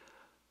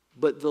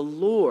 but the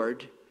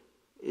Lord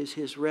is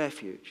his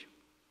refuge.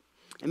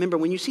 And remember,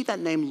 when you see that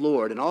name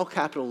Lord in all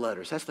capital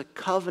letters, that's the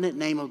covenant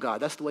name of God.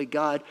 That's the way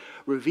God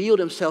revealed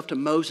himself to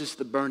Moses at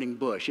the burning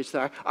bush. It's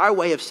our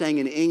way of saying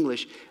in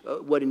English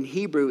what in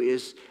Hebrew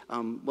is,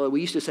 we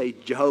used to say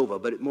Jehovah,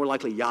 but more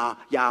likely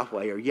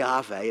Yahweh or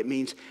Yahweh. It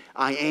means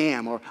I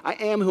am, or I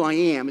am who I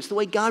am. It's the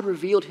way God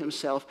revealed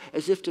himself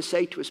as if to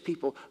say to his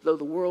people, though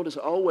the world is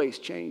always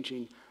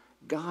changing,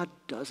 God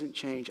doesn't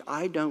change.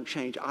 I don't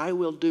change. I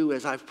will do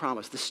as I've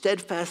promised. The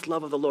steadfast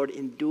love of the Lord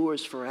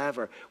endures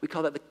forever. We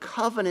call that the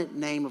covenant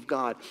name of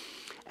God.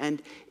 And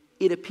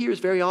it appears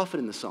very often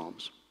in the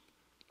Psalms.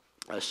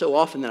 So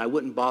often that I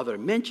wouldn't bother to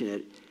mention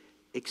it,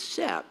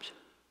 except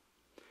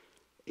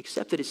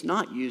that it's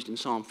not used in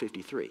Psalm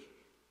 53.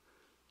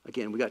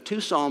 Again, we got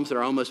two Psalms that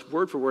are almost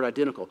word for word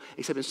identical,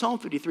 except in Psalm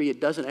 53, it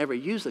doesn't ever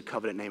use the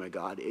covenant name of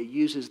God. It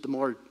uses the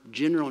more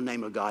general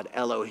name of God,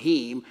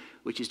 Elohim,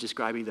 which is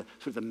describing the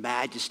sort of the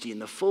majesty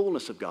and the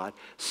fullness of God.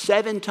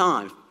 7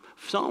 times.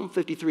 Psalm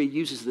 53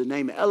 uses the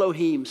name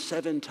Elohim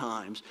 7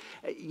 times.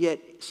 Yet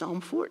Psalm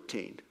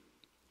 14,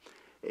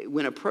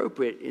 when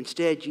appropriate,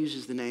 instead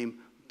uses the name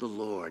the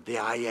Lord, the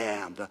I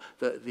am,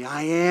 the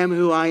I am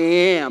who I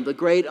am, the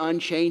great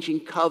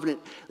unchanging covenant,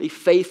 the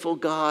faithful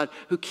God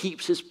who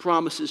keeps his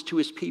promises to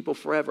his people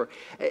forever,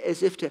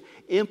 as if to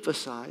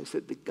emphasize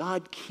that the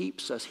God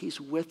keeps us,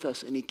 he's with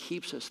us, and he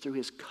keeps us through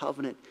his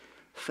covenant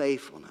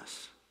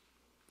faithfulness.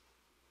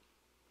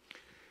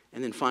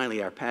 And then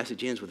finally, our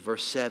passage ends with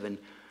verse 7.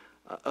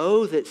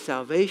 Oh, that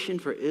salvation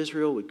for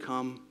Israel would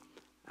come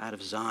out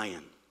of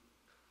Zion.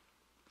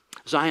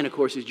 Zion, of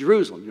course, is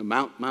Jerusalem,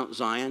 Mount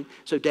Zion.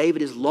 So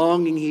David is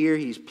longing here.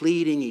 He's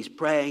pleading, he's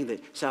praying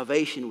that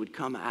salvation would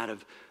come out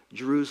of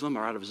Jerusalem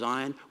or out of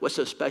Zion. What's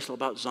so special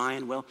about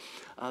Zion? Well,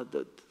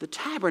 the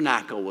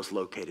tabernacle was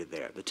located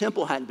there. The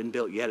temple hadn't been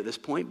built yet at this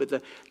point, but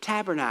the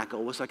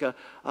tabernacle was like a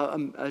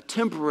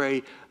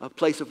temporary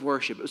place of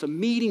worship. It was a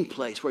meeting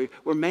place where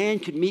man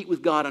could meet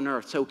with God on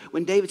earth. So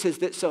when David says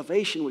that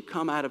salvation would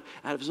come out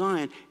of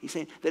Zion, he's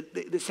saying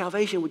that the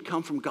salvation would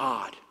come from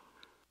God.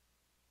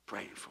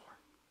 Praying for.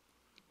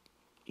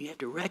 You have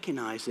to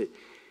recognize that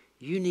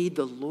you need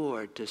the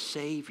Lord to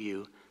save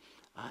you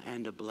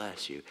and to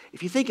bless you.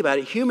 If you think about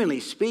it,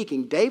 humanly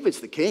speaking, David's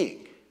the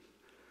king.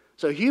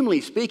 So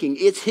humanly speaking,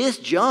 it's his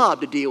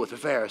job to deal with the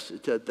Pharisees,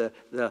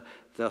 the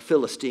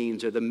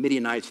Philistines or the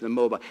Midianites or the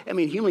Moabites. I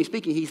mean, humanly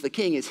speaking, he's the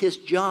king. It's his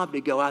job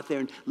to go out there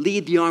and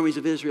lead the armies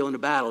of Israel into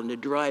battle and to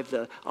drive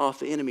off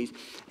the enemies.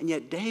 And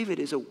yet David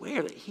is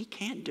aware that he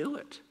can't do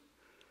it.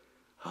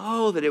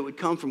 Oh, that it would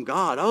come from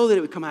God. Oh, that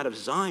it would come out of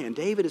Zion.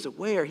 David is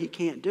aware he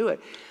can't do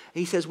it.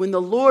 He says, when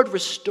the Lord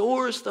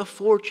restores the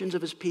fortunes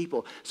of his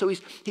people. So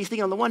he's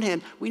thinking, on the one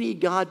hand, we need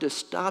God to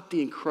stop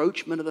the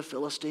encroachment of the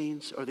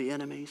Philistines or the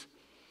enemies.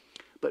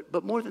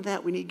 But more than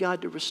that, we need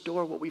God to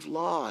restore what we've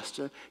lost.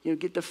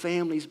 Get the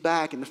families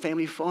back and the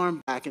family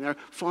farm back and our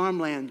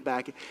farmland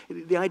back.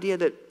 The idea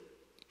that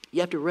you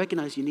have to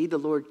recognize you need the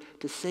Lord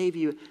to save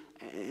you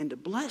and to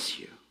bless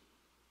you.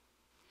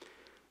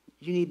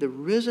 You need the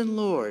risen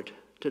Lord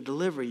to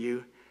deliver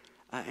you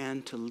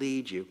and to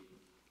lead you.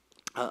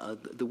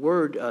 The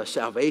word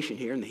salvation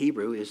here in the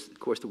Hebrew is, of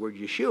course, the word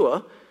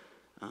Yeshua.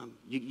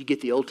 You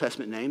get the Old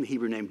Testament name, the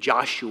Hebrew name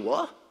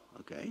Joshua,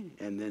 okay?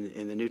 And then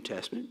in the New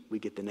Testament, we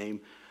get the name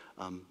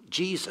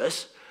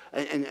Jesus.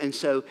 And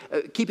so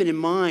keeping in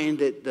mind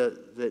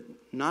that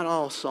not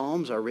all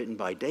Psalms are written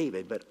by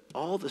David, but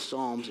all the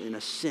Psalms, in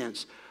a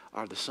sense,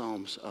 are the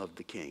Psalms of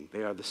the King.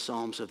 They are the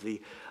Psalms of the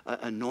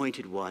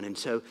Anointed One. And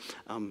so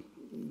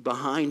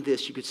behind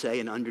this, you could say,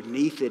 and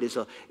underneath it is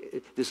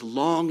this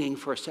longing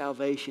for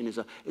salvation,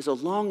 is a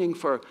longing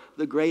for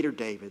the greater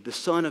David, the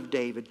son of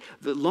David,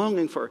 the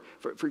longing for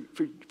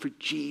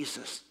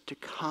Jesus to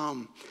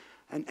come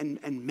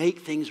and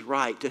make things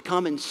right, to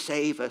come and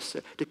save us,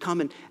 to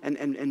come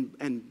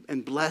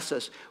and bless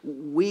us.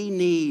 We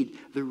need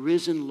the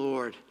risen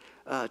Lord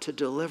to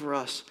deliver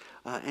us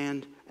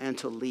and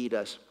to lead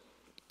us.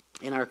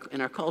 In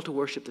our call to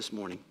worship this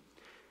morning,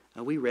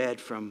 we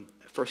read from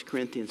 1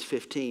 Corinthians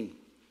 15.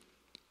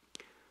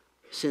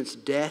 Since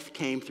death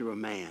came through a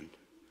man,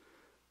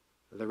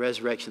 the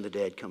resurrection of the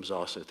dead comes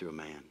also through a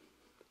man.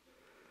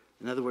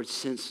 In other words,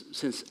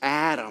 since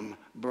Adam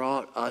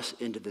brought us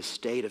into the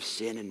state of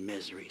sin and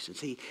misery, since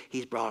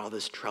he's brought all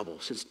this trouble,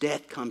 since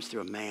death comes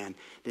through a man,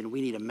 then we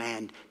need a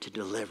man to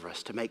deliver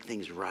us, to make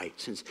things right.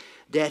 Since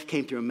death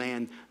came through a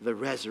man, the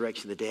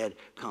resurrection of the dead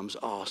comes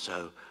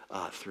also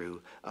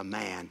through a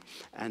man.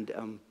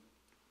 And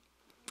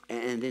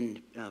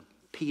then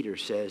Peter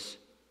says,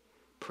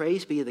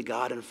 praise be the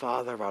God and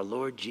Father of our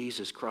Lord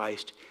Jesus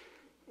Christ.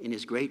 In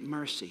his great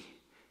mercy,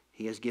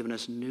 he has given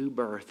us new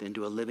birth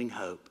into a living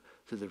hope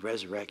through the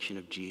resurrection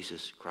of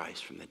Jesus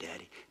Christ from the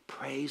dead.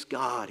 Praise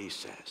God, he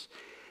says.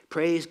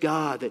 Praise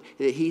God that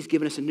he's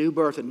given us a new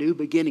birth, a new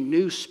beginning,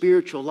 new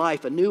spiritual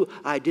life, a new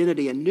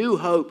identity, a new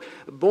hope,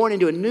 born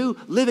into a new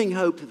living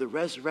hope through the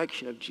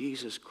resurrection of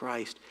Jesus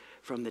Christ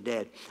from the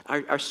dead.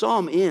 Our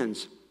psalm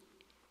ends,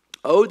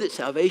 oh, that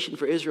salvation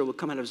for Israel will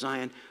come out of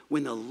Zion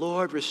when the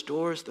Lord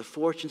restores the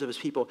fortunes of his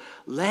people.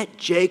 Let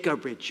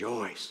Jacob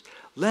rejoice.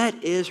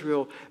 Let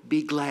Israel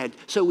be glad.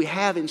 So we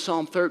have in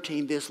Psalm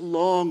 13 this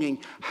longing.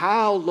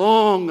 How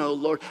long, O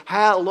Lord?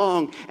 How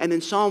long? And then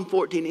Psalm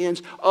 14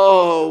 ends,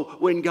 oh,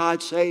 when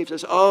God saves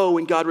us. Oh,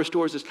 when God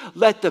restores us.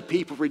 Let the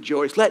people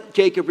rejoice. Let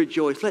Jacob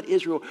rejoice. Let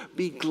Israel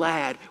be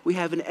glad. We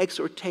have an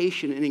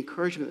exhortation and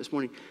encouragement this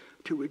morning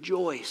to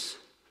rejoice.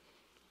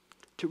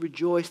 To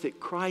rejoice that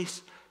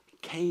Christ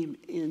came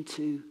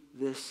into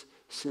this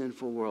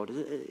sinful world.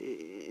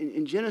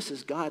 In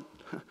Genesis, God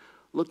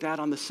looked out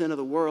on the sin of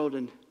the world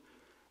and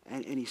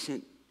he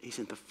sent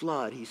the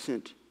flood. He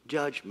sent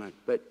judgment.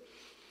 But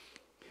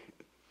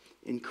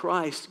in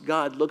Christ,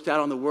 God looked out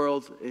on the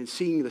world and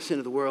seeing the sin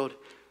of the world,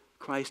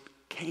 Christ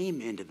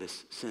came into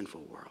this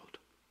sinful world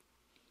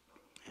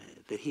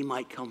that he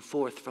might come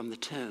forth from the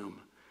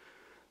tomb,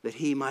 that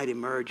he might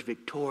emerge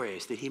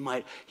victorious, that he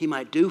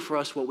might do for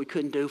us what we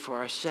couldn't do for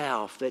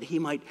ourselves, that he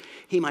might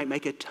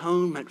make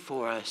atonement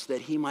for us, that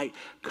he might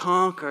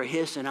conquer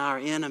his and our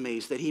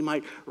enemies, that he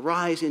might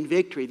rise in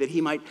victory, that he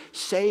might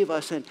save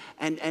us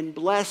and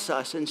bless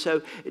us. And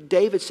so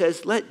David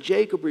says, let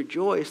Jacob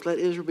rejoice, let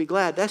Israel be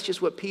glad. That's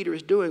just what Peter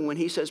is doing when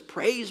he says,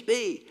 praise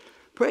be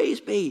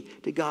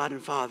to God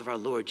and Father of our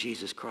Lord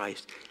Jesus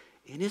Christ.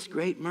 In his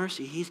great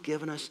mercy, he's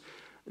given us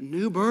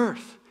new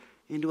birth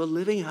into a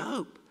living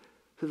hope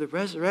through the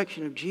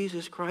resurrection of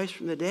Jesus Christ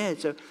from the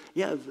dead. So,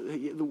 yeah,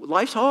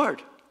 life's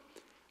hard.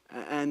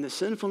 And the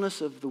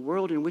sinfulness of the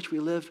world in which we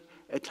live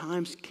at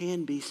times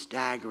can be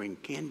staggering,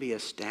 can be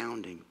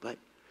astounding. But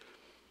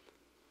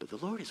the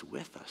Lord is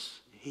with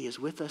us. He is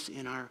with us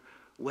in our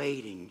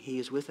waiting. He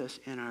is with us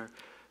in our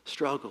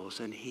struggles,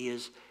 and he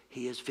is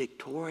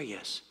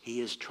victorious.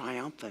 He is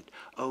triumphant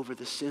over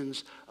the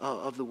sins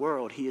of the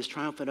world. He is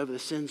triumphant over the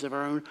sins of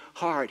our own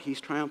heart.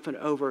 He's triumphant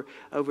over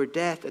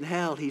death and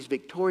hell. He's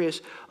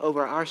victorious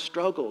over our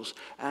struggles.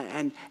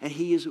 And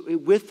he is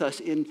with us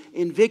in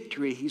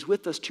victory. He's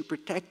with us to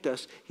protect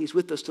us. He's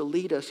with us to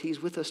lead us.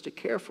 He's with us to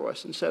care for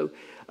us. And so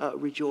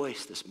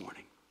rejoice this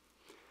morning.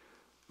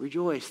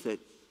 Rejoice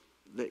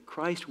that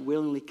Christ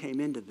willingly came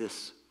into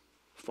this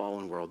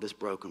fallen world, this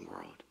broken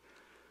world,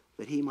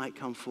 that he might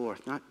come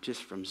forth, not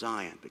just from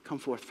Zion, but come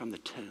forth from the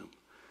tomb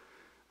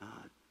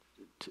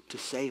to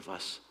save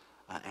us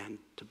and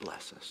to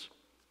bless us.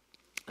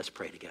 Let's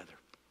pray together.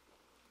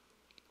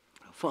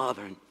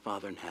 Father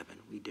in heaven,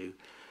 we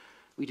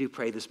do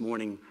pray this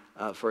morning,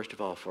 first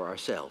of all, for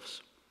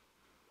ourselves.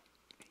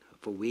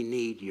 For we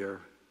need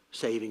your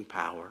saving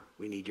power.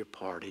 We need your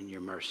pardon,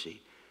 your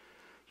mercy,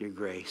 your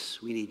grace.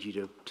 We need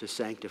you to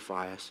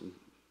sanctify us and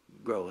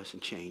grow us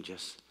and change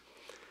us.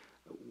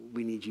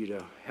 We need you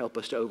to help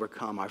us to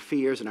overcome our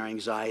fears and our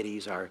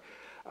anxieties, our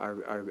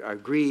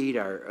greed,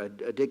 our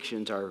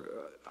addictions,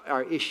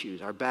 our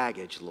issues, our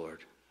baggage,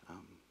 Lord.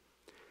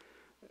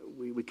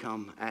 We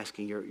come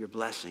asking your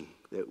blessing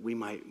that we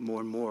might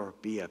more and more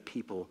be a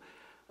people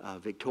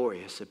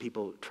victorious, a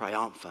people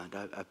triumphant,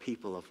 a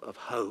people of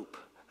hope,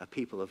 a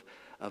people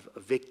of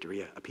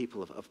victory, a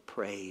people of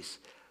praise.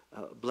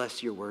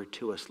 Bless your word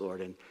to us,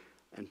 Lord, and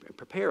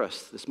prepare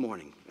us this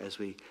morning as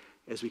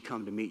we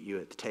come to meet you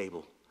at the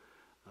table.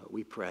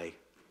 We pray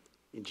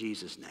in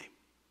Jesus' name.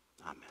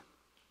 Amen.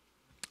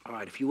 All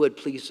right, if you would,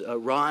 please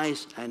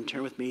rise and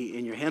turn with me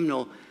in your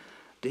hymnal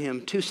to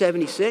hymn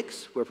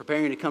 276. We're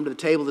preparing to come to the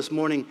table this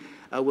morning.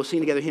 We'll sing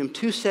together hymn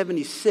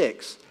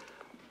 276,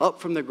 Up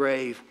from the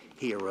Grave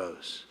He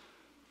Arose.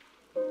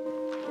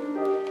 Jesus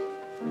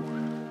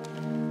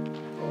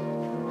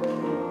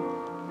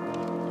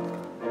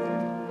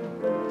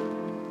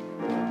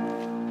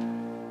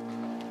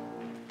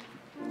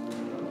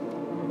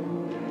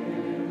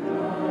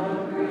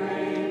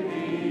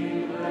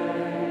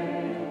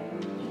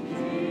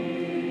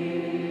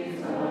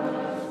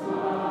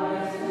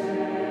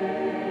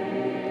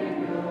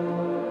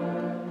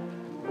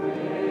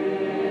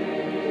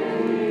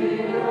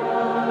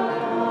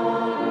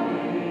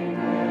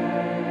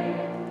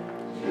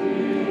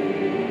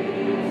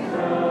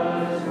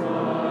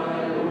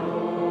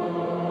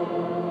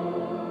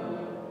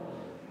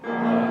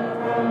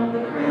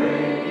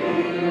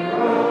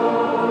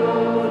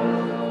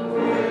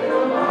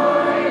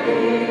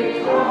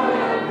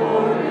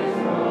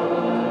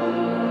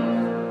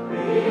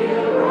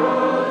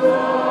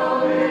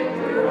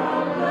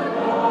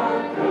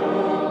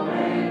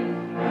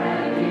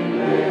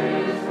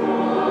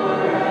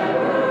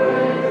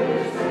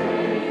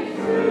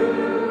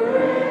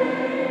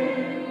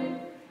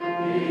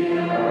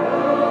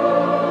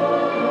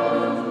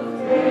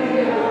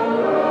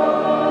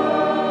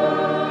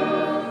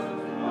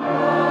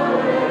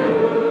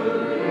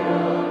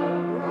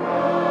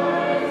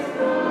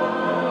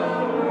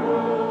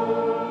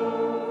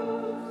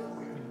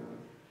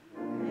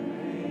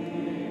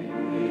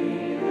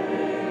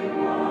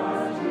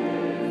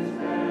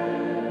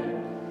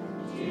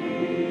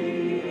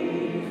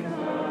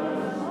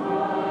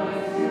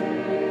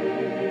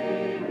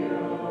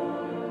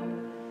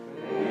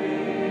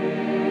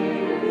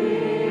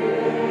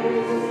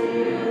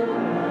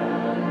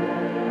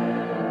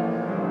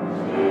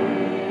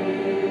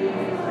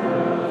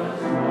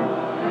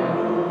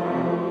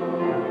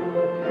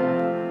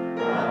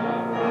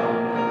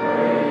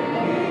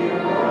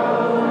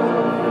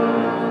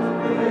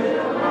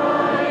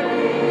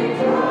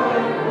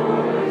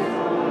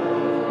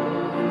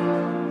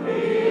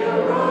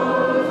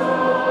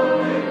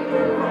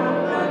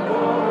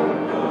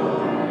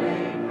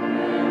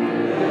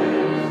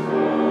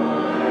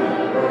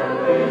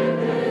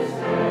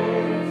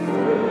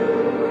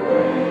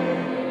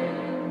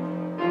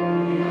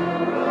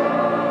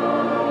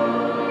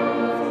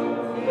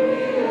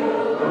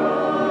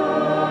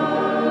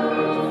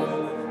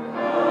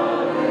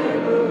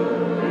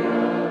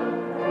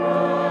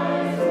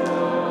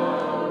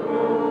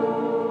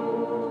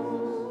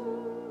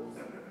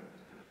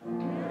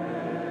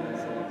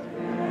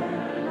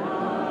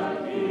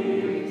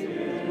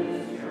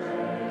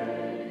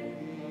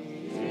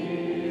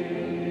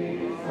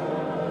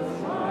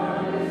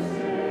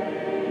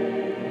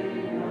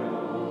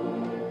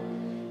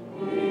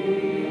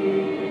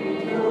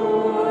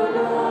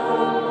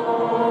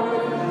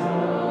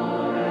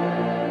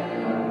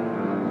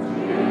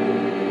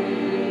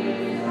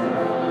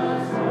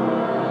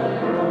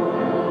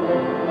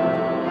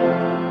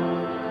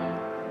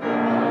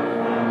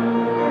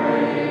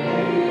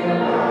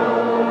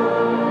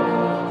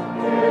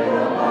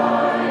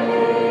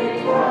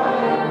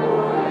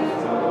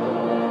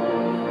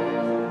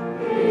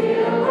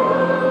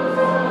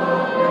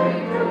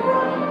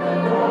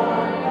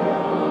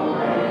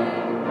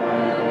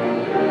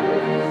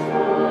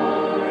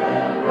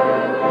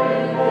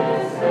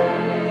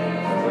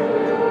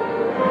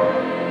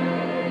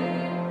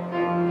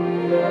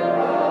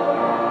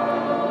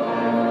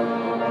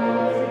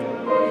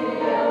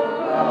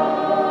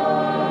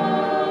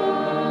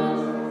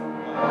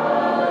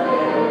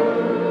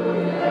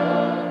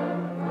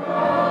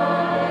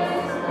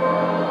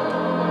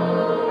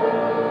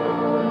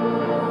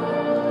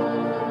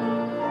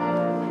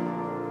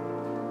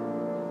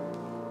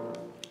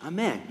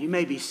Amen. You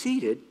may be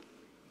seated.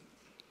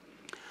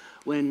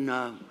 When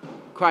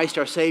Christ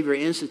our Savior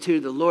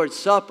instituted the Lord's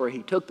Supper,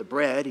 he took the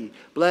bread, he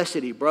blessed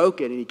it, he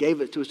broke it, and he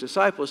gave it to his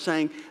disciples,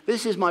 saying,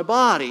 "This is my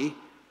body,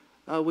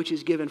 which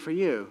is given for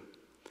you."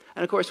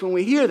 And of course, when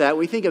we hear that,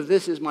 we think of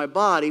 "this is my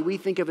body," we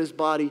think of his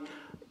body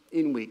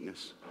in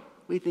weakness.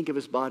 We think of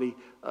his body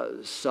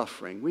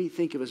suffering. We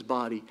think of his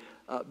body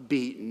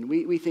beaten.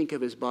 We think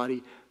of his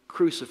body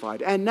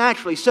crucified. And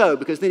naturally so,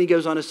 because then he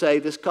goes on to say,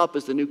 "This cup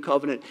is the new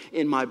covenant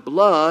in my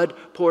blood,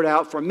 poured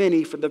out for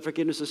many for the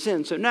forgiveness of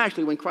sins." So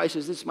naturally, when Christ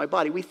says, "This is my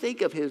body," we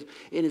think of his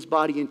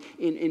body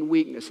in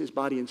weakness, his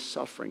body in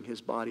suffering,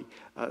 his body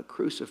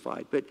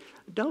crucified. But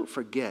don't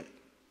forget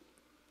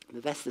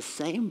that that's the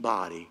same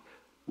body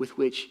with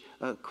which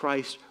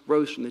Christ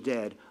rose from the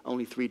dead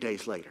only 3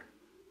 days later.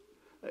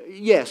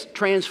 Yes,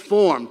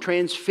 transformed,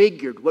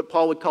 transfigured, what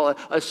Paul would call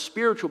a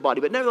spiritual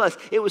body. But nevertheless,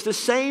 it was the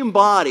same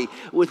body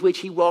with which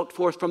he walked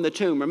forth from the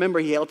tomb. Remember,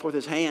 he held forth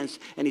his hands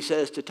and he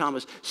says to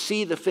Thomas,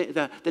 "See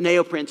the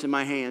nail prints in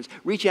my hands.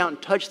 Reach out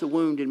and touch the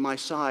wound in my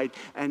side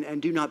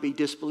and do not be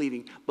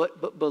disbelieving,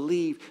 but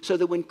believe." So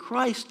that when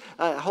Christ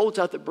holds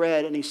out the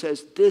bread and he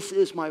says, "This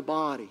is my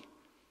body,"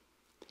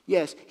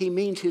 yes, he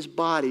means his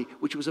body,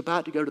 which was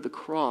about to go to the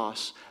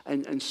cross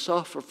and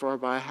suffer for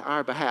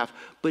our behalf.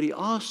 But he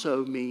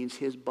also means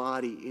his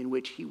body in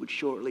which he would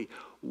shortly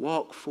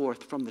walk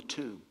forth from the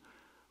tomb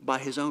by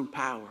his own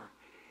power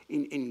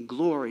in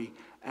glory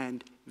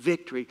and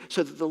victory.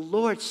 So that the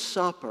Lord's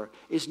Supper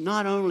is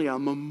not only a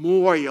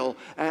memorial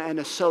and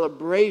a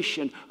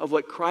celebration of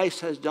what Christ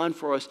has done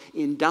for us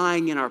in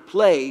dying in our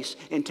place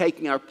and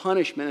taking our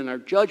punishment and our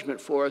judgment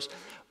for us,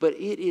 but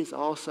it is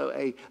also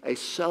a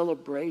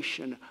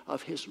celebration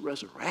of his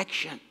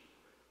resurrection.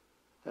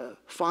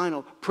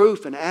 Final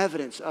proof and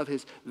evidence of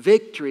his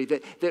victory,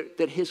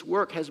 that his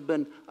work has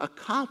been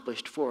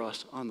accomplished for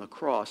us on the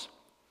cross.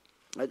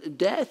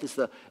 Death is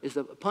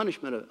the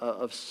punishment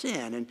of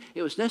sin, and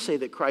it was necessary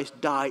that Christ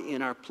die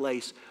in our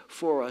place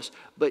for us.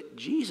 But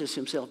Jesus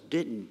himself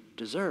didn't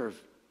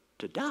deserve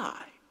to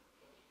die.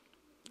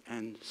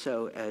 And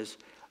so as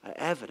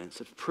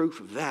evidence of proof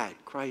of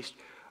that, Christ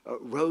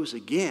rose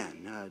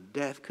again.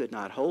 Death could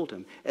not hold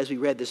him. As we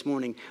read this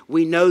morning,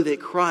 we know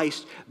that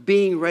Christ,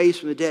 being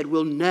raised from the dead,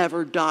 will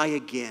never die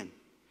again.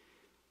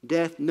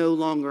 Death no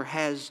longer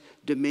has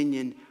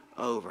dominion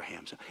over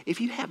him. So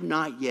if you have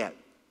not yet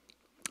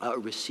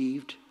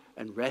received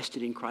and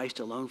rested in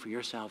Christ alone for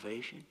your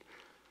salvation,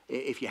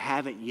 if you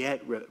haven't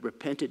yet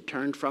repented,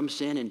 turned from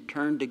sin, and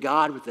turned to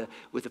God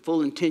with the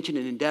full intention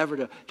and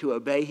endeavor to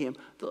obey him,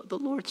 the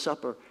Lord's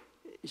Supper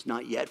is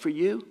not yet for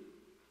you.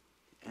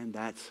 And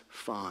that's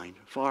fine.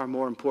 Far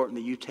more important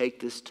that you take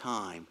this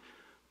time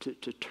to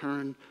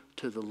turn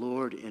to the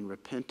Lord in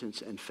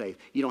repentance and faith.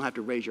 You don't have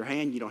to raise your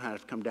hand. You don't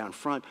have to come down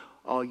front.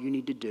 All you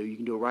need to do, you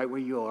can do it right where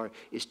you are,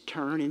 is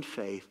turn in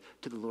faith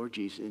to the Lord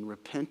Jesus in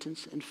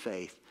repentance and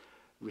faith,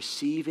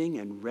 receiving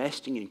and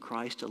resting in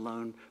Christ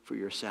alone for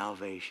your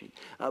salvation.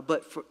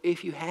 But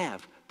if you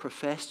have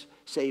professed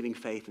saving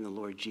faith in the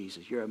Lord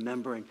Jesus, you're a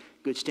member in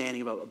good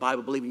standing of a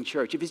Bible-believing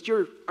church, if it's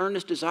your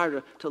earnest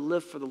desire to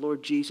live for the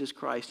Lord Jesus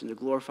Christ and to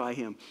glorify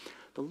him,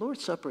 the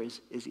Lord's Supper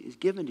is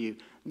given to you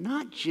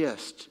not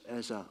just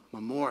as a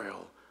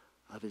memorial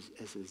of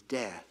his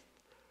death,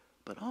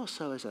 but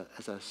also as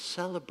a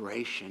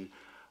celebration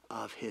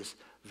of his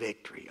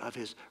victory, of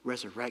his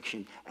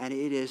resurrection. And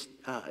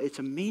it's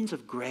a means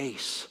of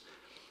grace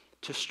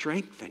to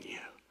strengthen you,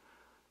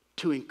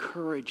 to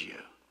encourage you,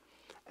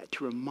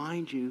 to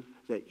remind you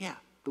that,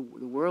 the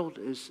world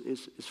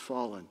is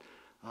fallen,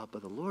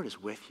 but the Lord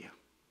is with you.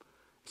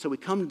 So we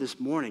come this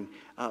morning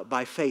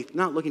by faith,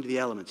 not looking to the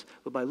elements,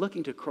 but by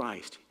looking to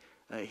Christ,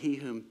 he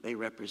whom they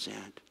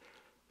represent,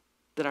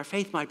 that our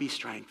faith might be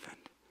strengthened,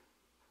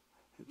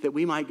 that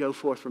we might go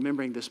forth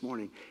remembering this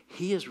morning,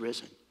 he is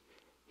risen.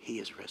 He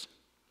is risen.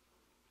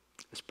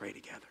 Let's pray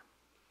together.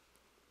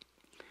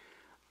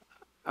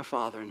 Our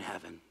Father in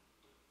heaven,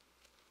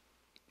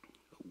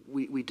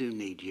 we do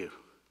need you.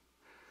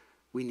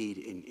 We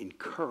need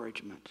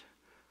encouragement.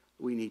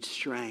 We need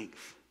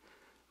strength.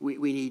 We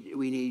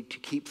need to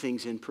keep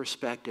things in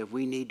perspective.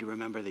 We need to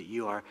remember that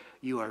you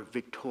are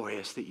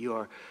victorious, that you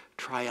are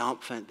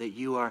triumphant, that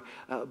you are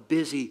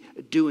busy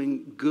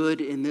doing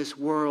good in this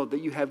world, that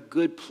you have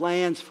good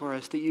plans for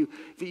us, that you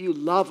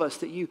love us,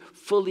 that you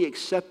fully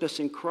accept us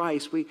in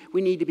Christ. We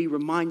need to be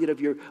reminded of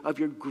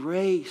your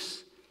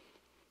grace,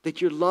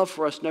 that your love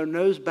for us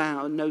knows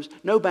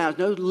no bounds,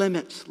 no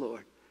limits,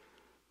 Lord.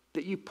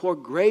 That you pour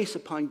grace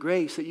upon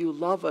grace, that you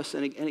love us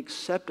and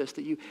accept us,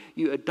 that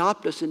you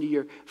adopt us into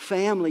your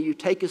family, you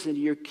take us into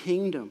your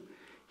kingdom.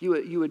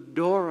 You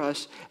adore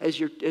us as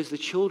the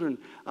children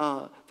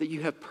that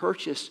you have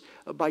purchased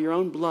by your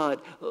own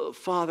blood.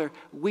 Father,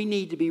 we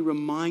need to be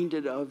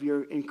reminded of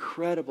your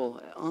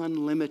incredible,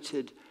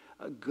 unlimited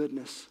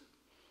goodness.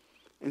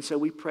 And so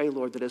we pray,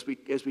 Lord, that as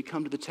we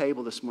come to the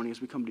table this morning,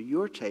 as we come to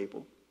your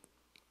table,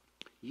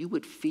 you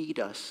would feed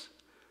us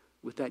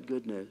with that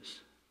good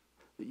news.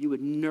 That you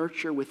would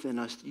nurture within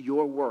us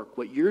your work,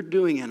 what you're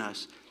doing in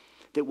us,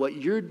 that what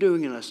you're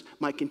doing in us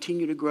might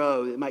continue to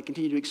grow, it might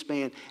continue to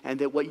expand, and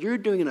that what you're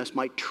doing in us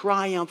might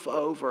triumph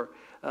over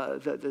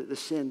the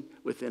sin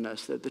within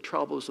us, the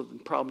troubles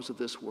and problems of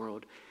this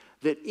world.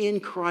 That in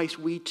Christ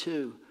we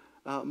too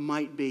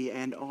might be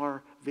and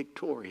are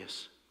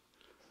victorious.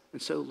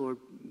 And so, Lord,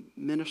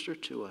 minister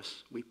to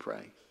us, we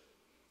pray.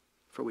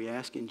 For we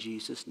ask in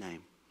Jesus'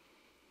 name.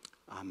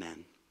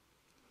 Amen.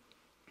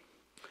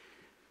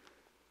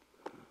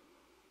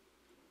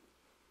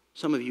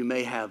 Some of you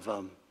may have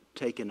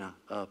taken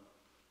a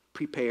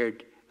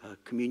prepared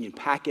communion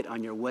packet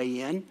on your way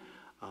in.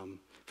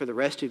 For the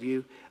rest of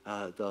you,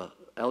 the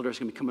elders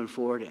are going to be coming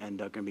forward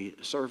and are going to be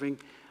serving.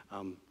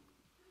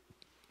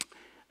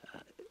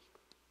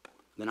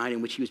 The night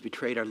in which he was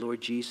betrayed, our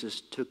Lord Jesus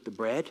took the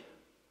bread,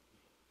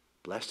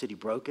 blessed it, he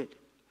broke it,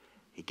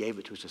 he gave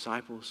it to his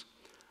disciples.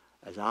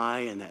 As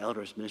I and the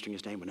elders ministering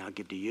his name will now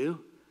give to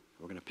you,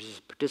 we're going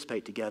to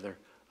participate together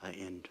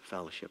in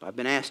fellowship. I've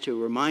been asked to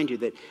remind you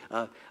that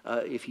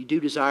if you do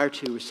desire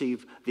to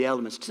receive the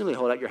elements, simply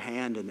hold out your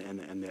hand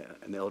and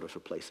the elders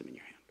will place them in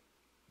your hand.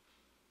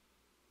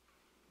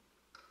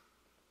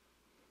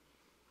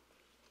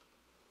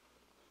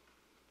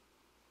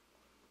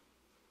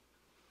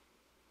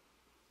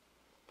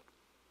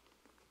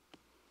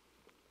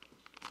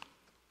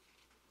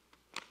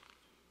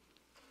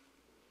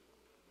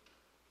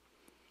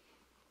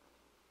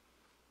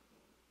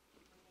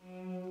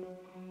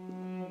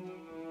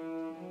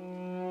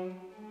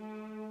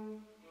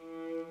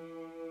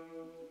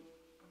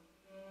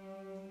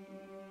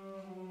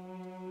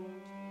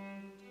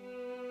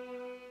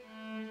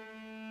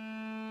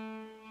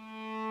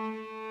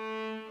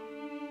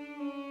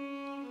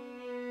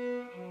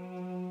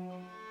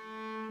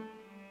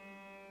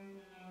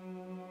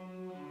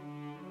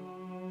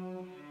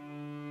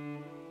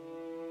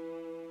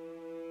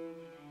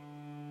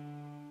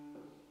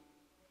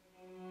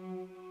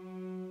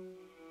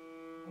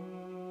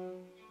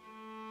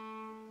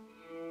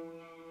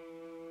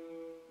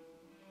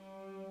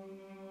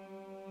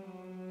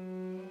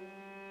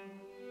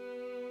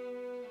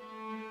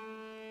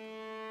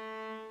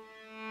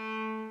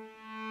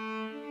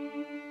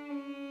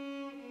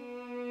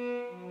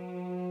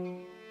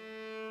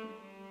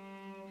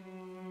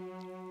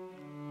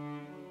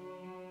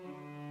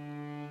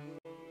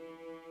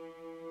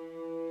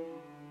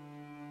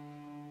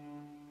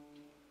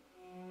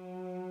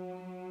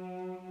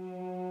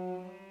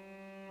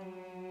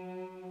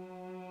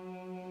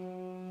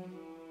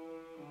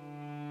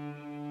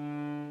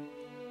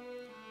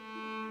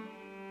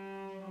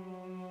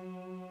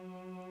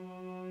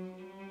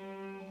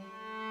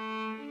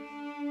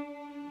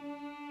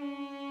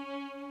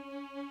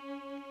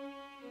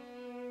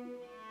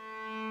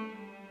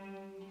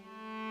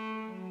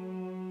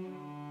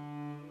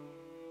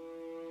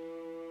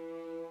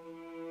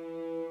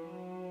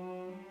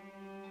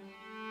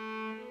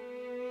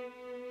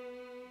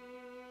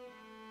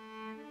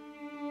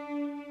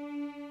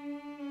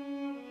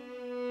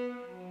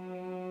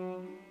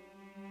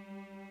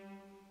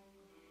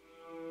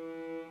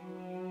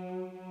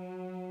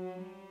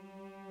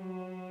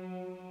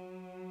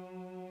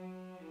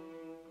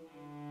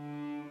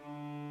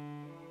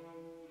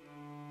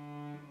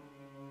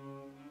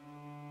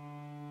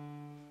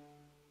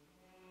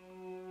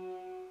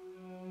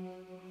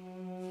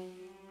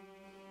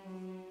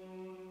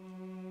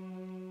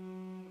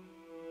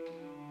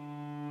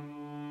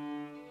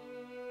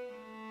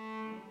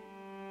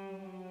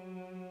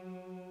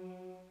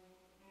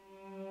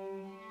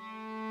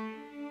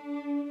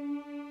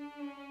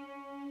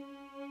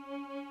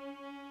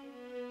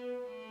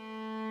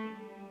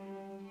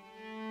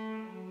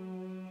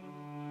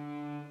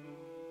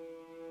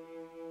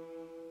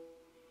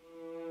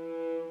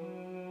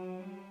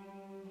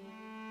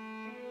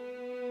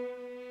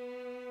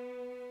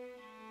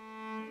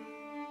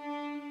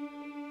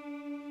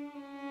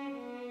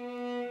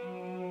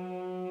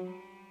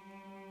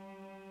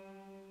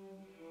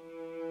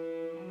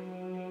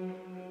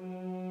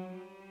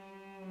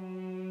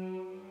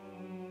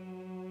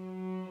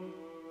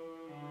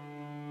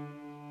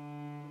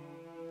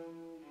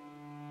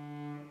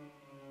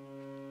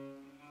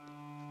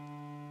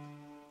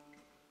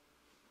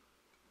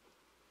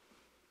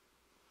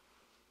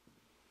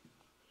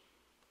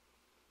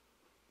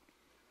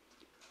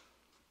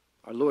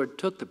 Our Lord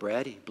took the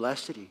bread, he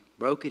blessed it, he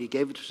broke it, he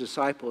gave it to his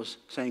disciples,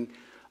 saying,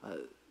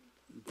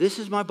 this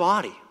is my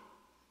body,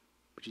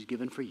 which is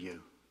given for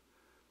you.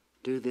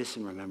 Do this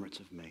in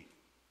remembrance of me.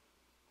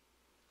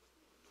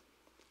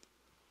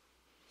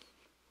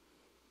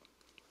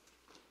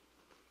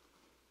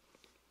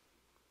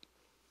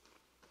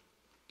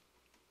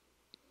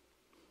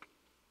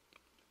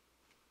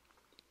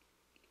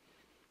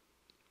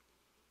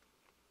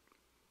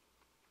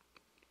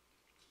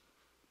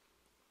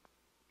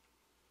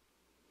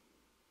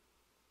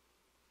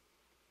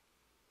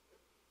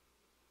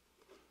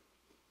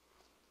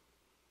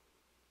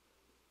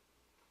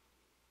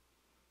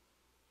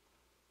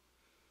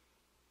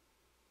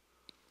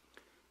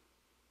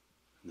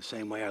 The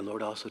same way our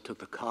Lord also took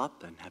the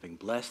cup, and having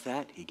blessed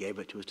that, he gave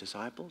it to his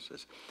disciples.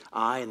 As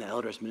I and the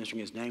elders ministering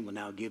his name will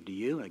now give to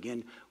you. And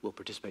again, we'll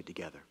participate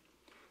together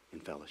in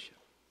fellowship.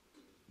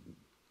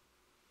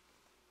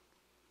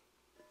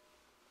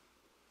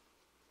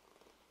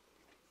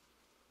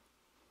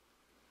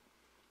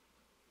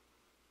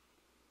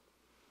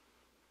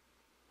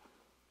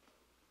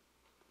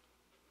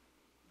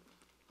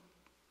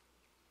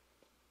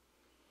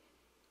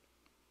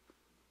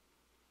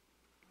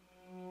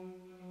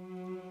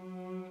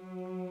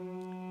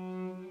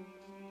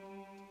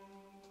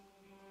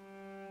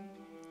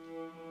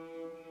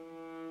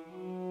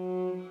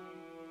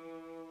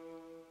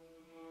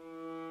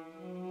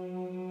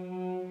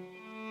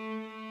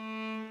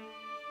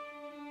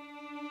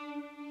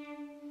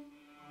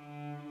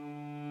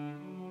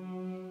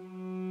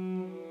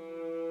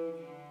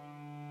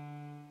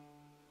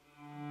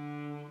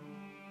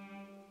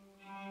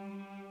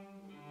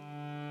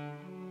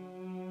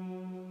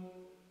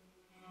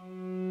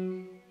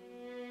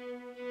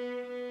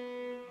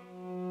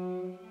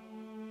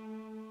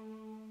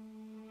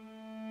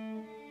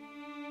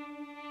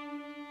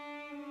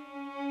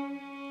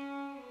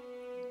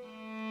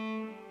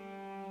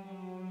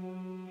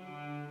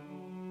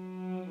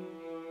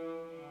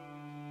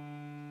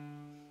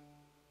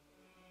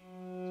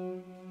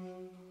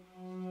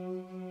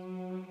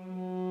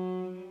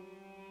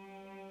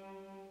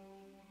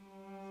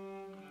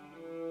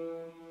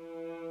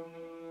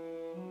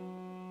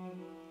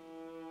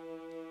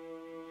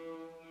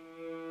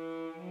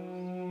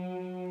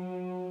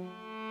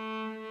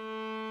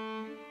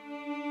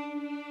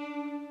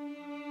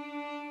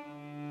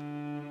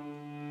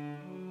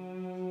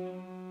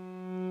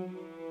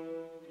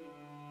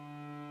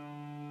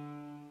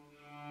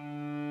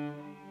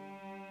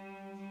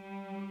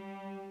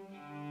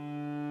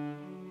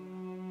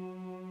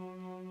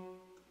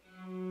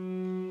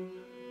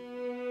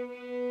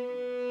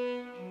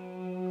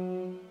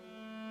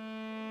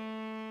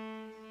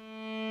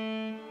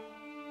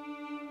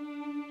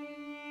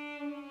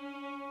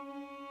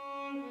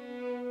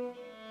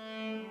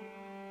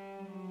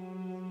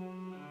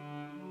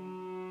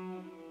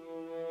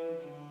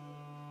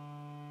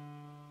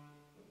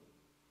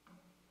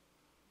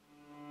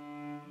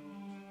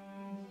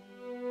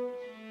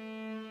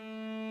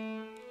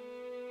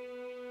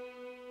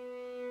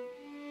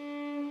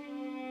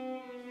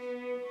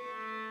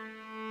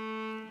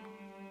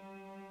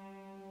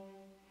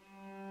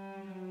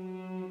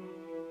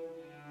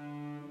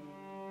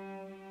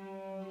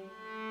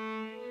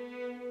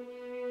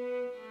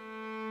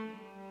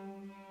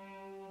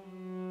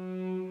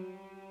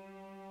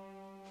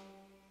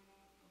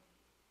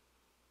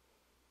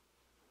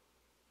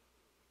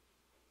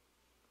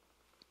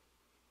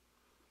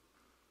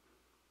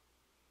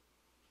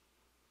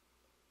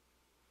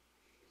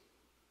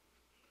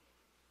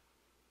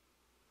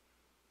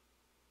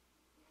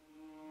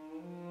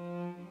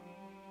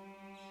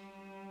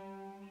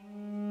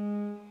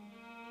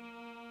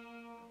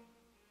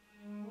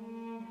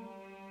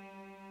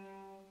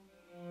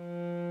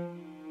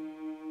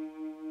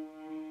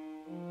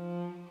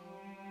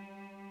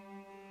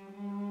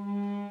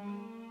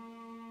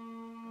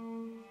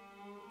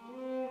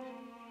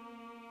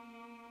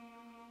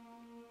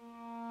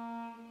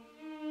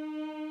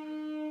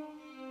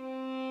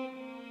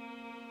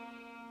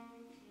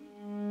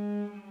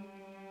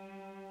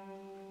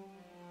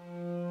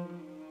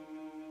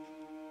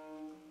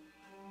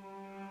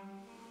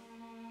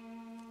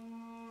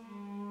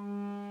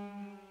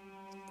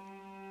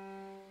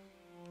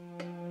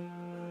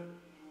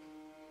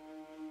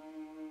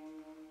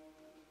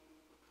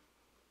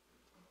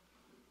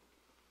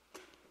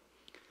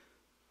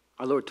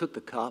 Our Lord took the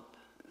cup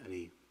and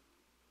he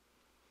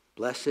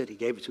blessed it. He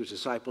gave it to his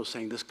disciples,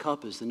 saying, "This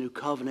cup is the new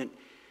covenant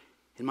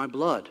in my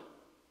blood,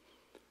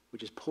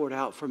 which is poured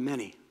out for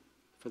many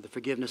for the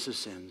forgiveness of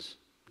sins.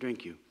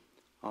 Drink you,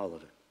 all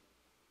of it."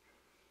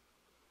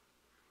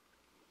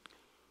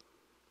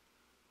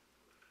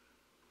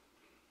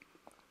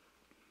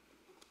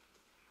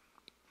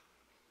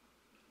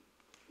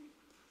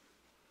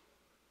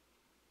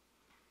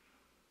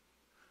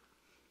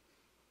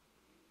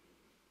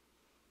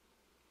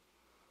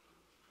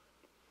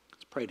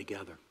 Pray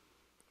together.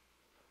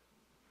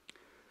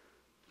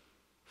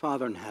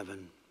 Father in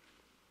heaven,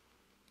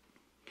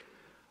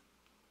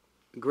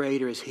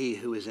 greater is he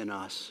who is in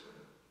us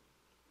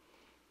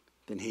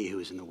than he who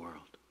is in the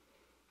world.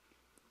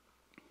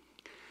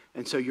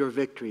 And so your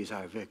victory is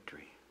our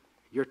victory.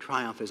 Your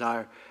triumph is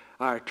our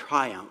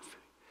triumph.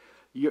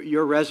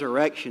 Your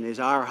resurrection is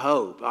our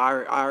hope,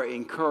 our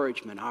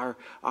encouragement,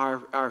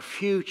 our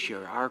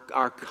future,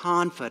 our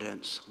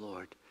confidence,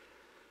 Lord.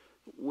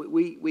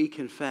 We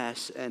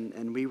confess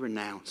and we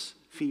renounce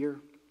fear,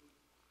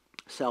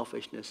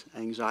 selfishness,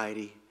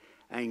 anxiety,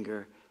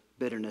 anger,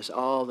 bitterness,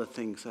 all the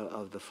things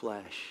of the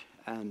flesh.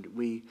 And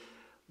we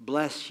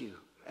bless you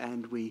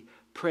and we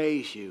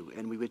praise you,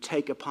 and we would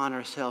take upon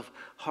ourselves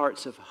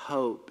hearts of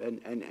hope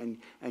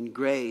and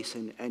grace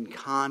and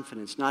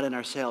confidence, not in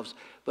ourselves,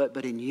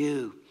 but in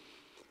you.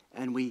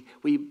 And we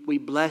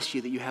bless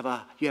you that you have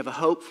a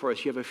hope for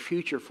us. You have a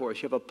future for us.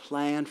 You have a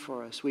plan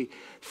for us. We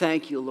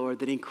thank you, Lord,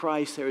 that in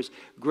Christ there is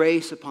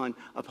grace upon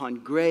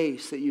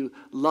grace, that you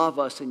love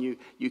us and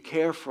you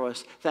care for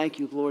us. Thank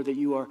you, Lord, that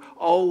you are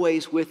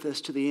always with us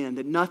to the end,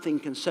 that nothing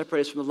can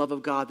separate us from the love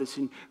of God that's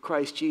in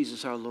Christ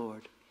Jesus our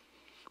Lord.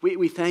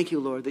 We thank you,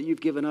 Lord, that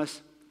you've given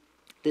us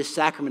this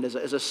sacrament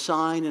as a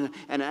sign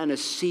and a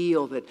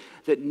seal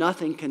that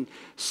nothing can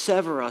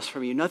sever us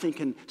from you. Nothing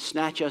can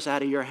snatch us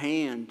out of your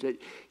hand. That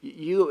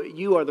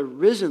you are the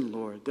risen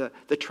Lord,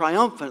 the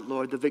triumphant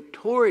Lord, the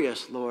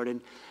victorious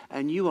Lord,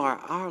 and you are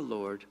our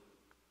Lord.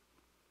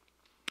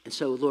 And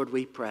so, Lord,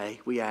 we pray,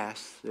 we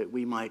ask that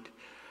we might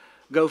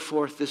go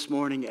forth this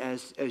morning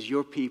as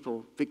your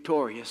people,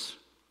 victorious.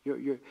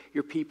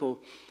 Your people,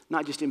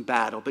 not just in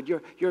battle, but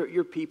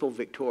your people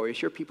victorious,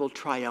 your people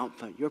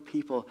triumphant, your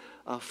people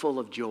full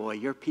of joy,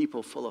 your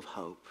people full of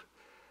hope.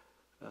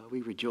 We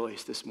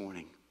rejoice this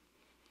morning,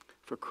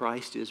 for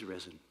Christ is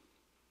risen.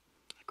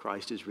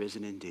 Christ is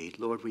risen indeed.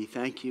 Lord, we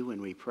thank you and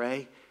we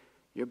pray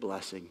your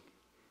blessing.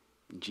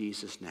 In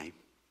Jesus' name,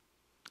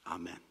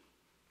 amen.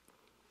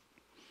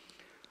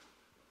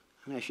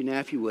 I'm asking you now,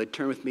 if you would,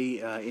 turn with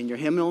me in your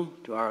hymnal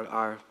to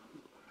our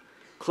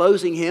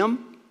closing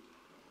hymn.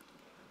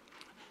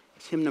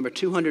 It's hymn number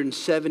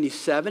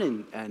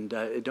 277,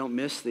 and don't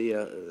miss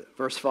the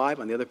verse 5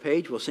 on the other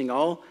page. We'll sing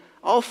all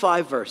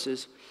 5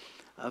 verses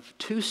of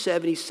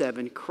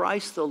 277,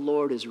 Christ the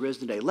Lord is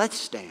risen today. Let's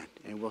stand,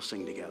 and we'll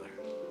sing together.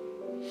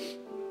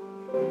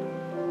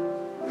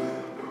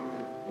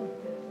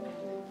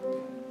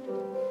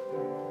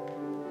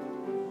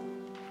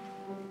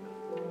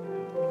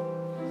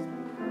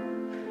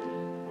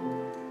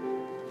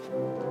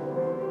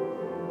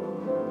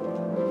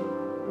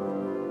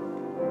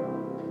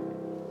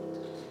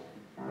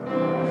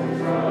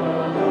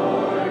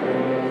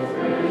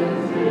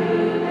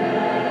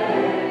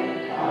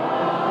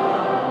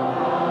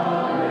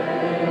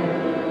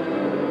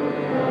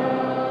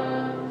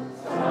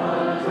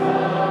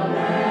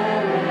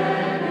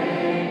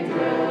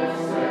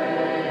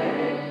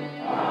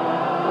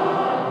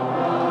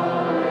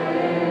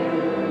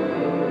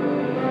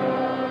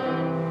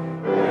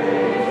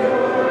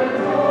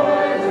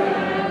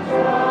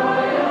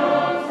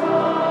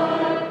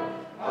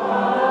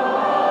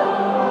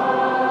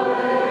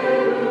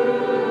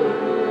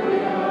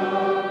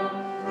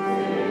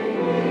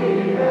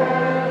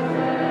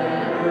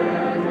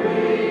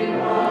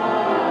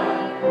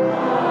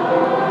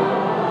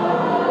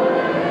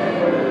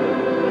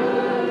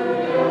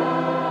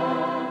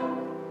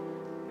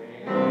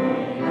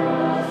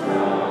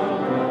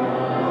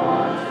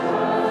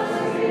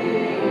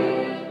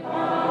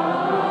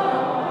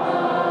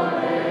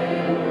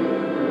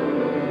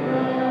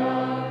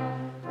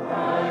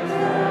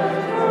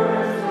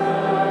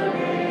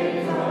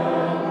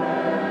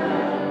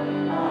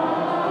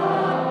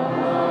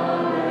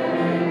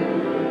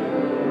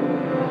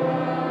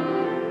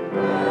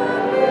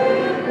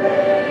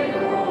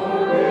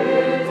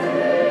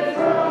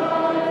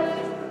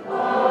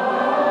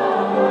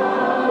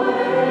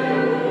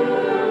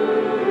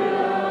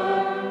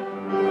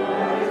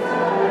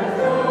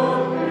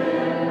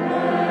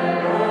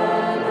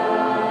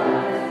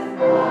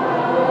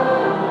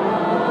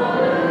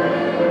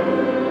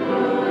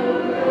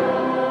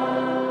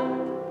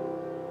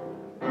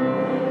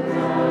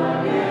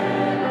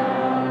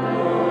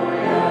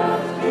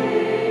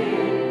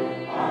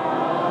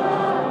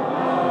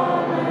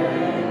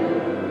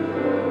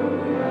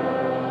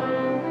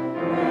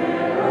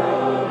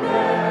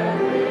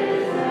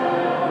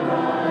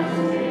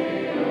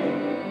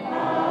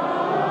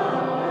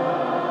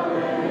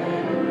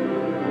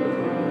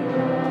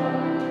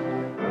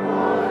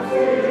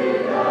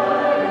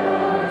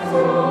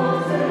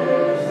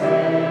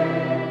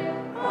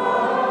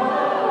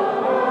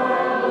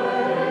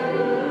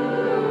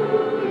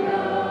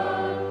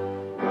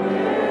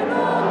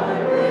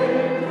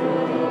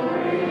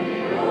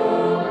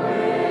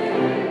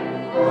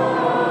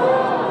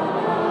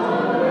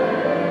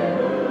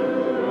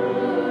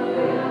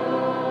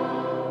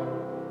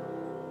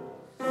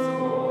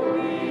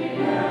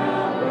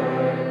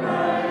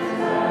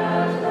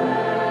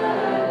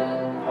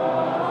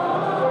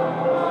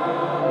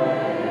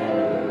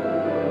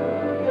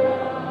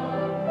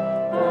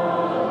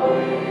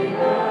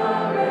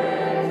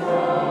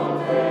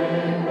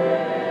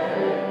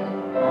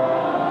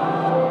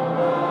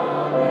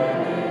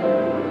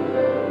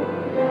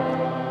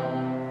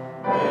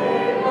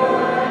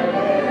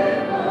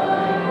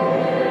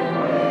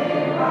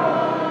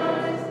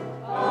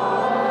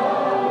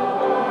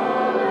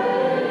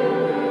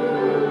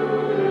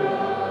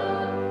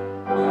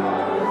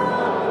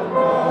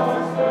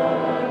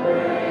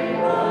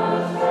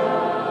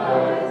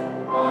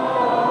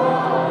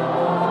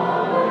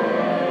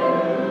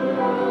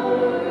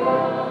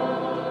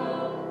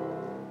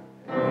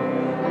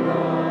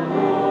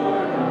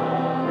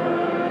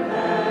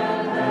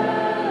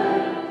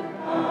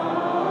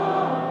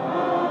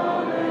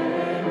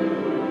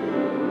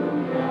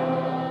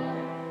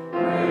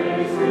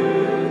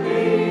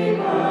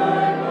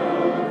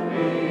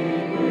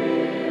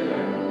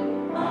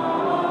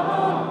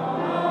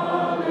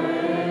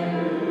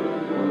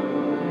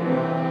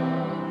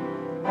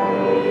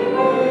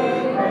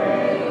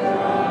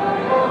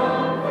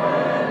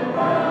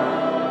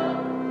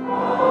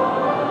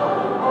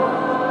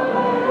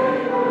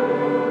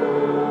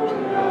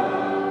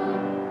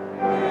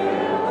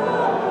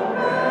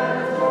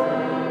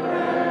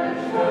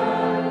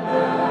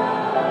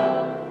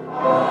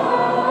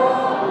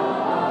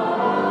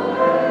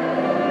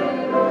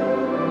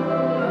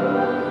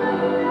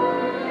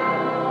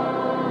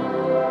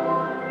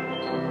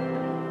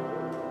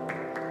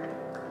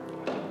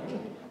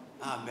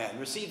 Amen.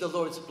 Receive the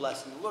Lord's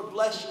blessing. The Lord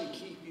bless you and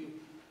keep you.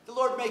 The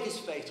Lord make his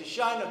face to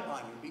shine upon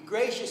you, be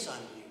gracious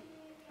unto you.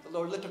 The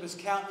Lord lift up his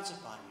countenance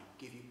upon you,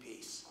 give you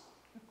peace.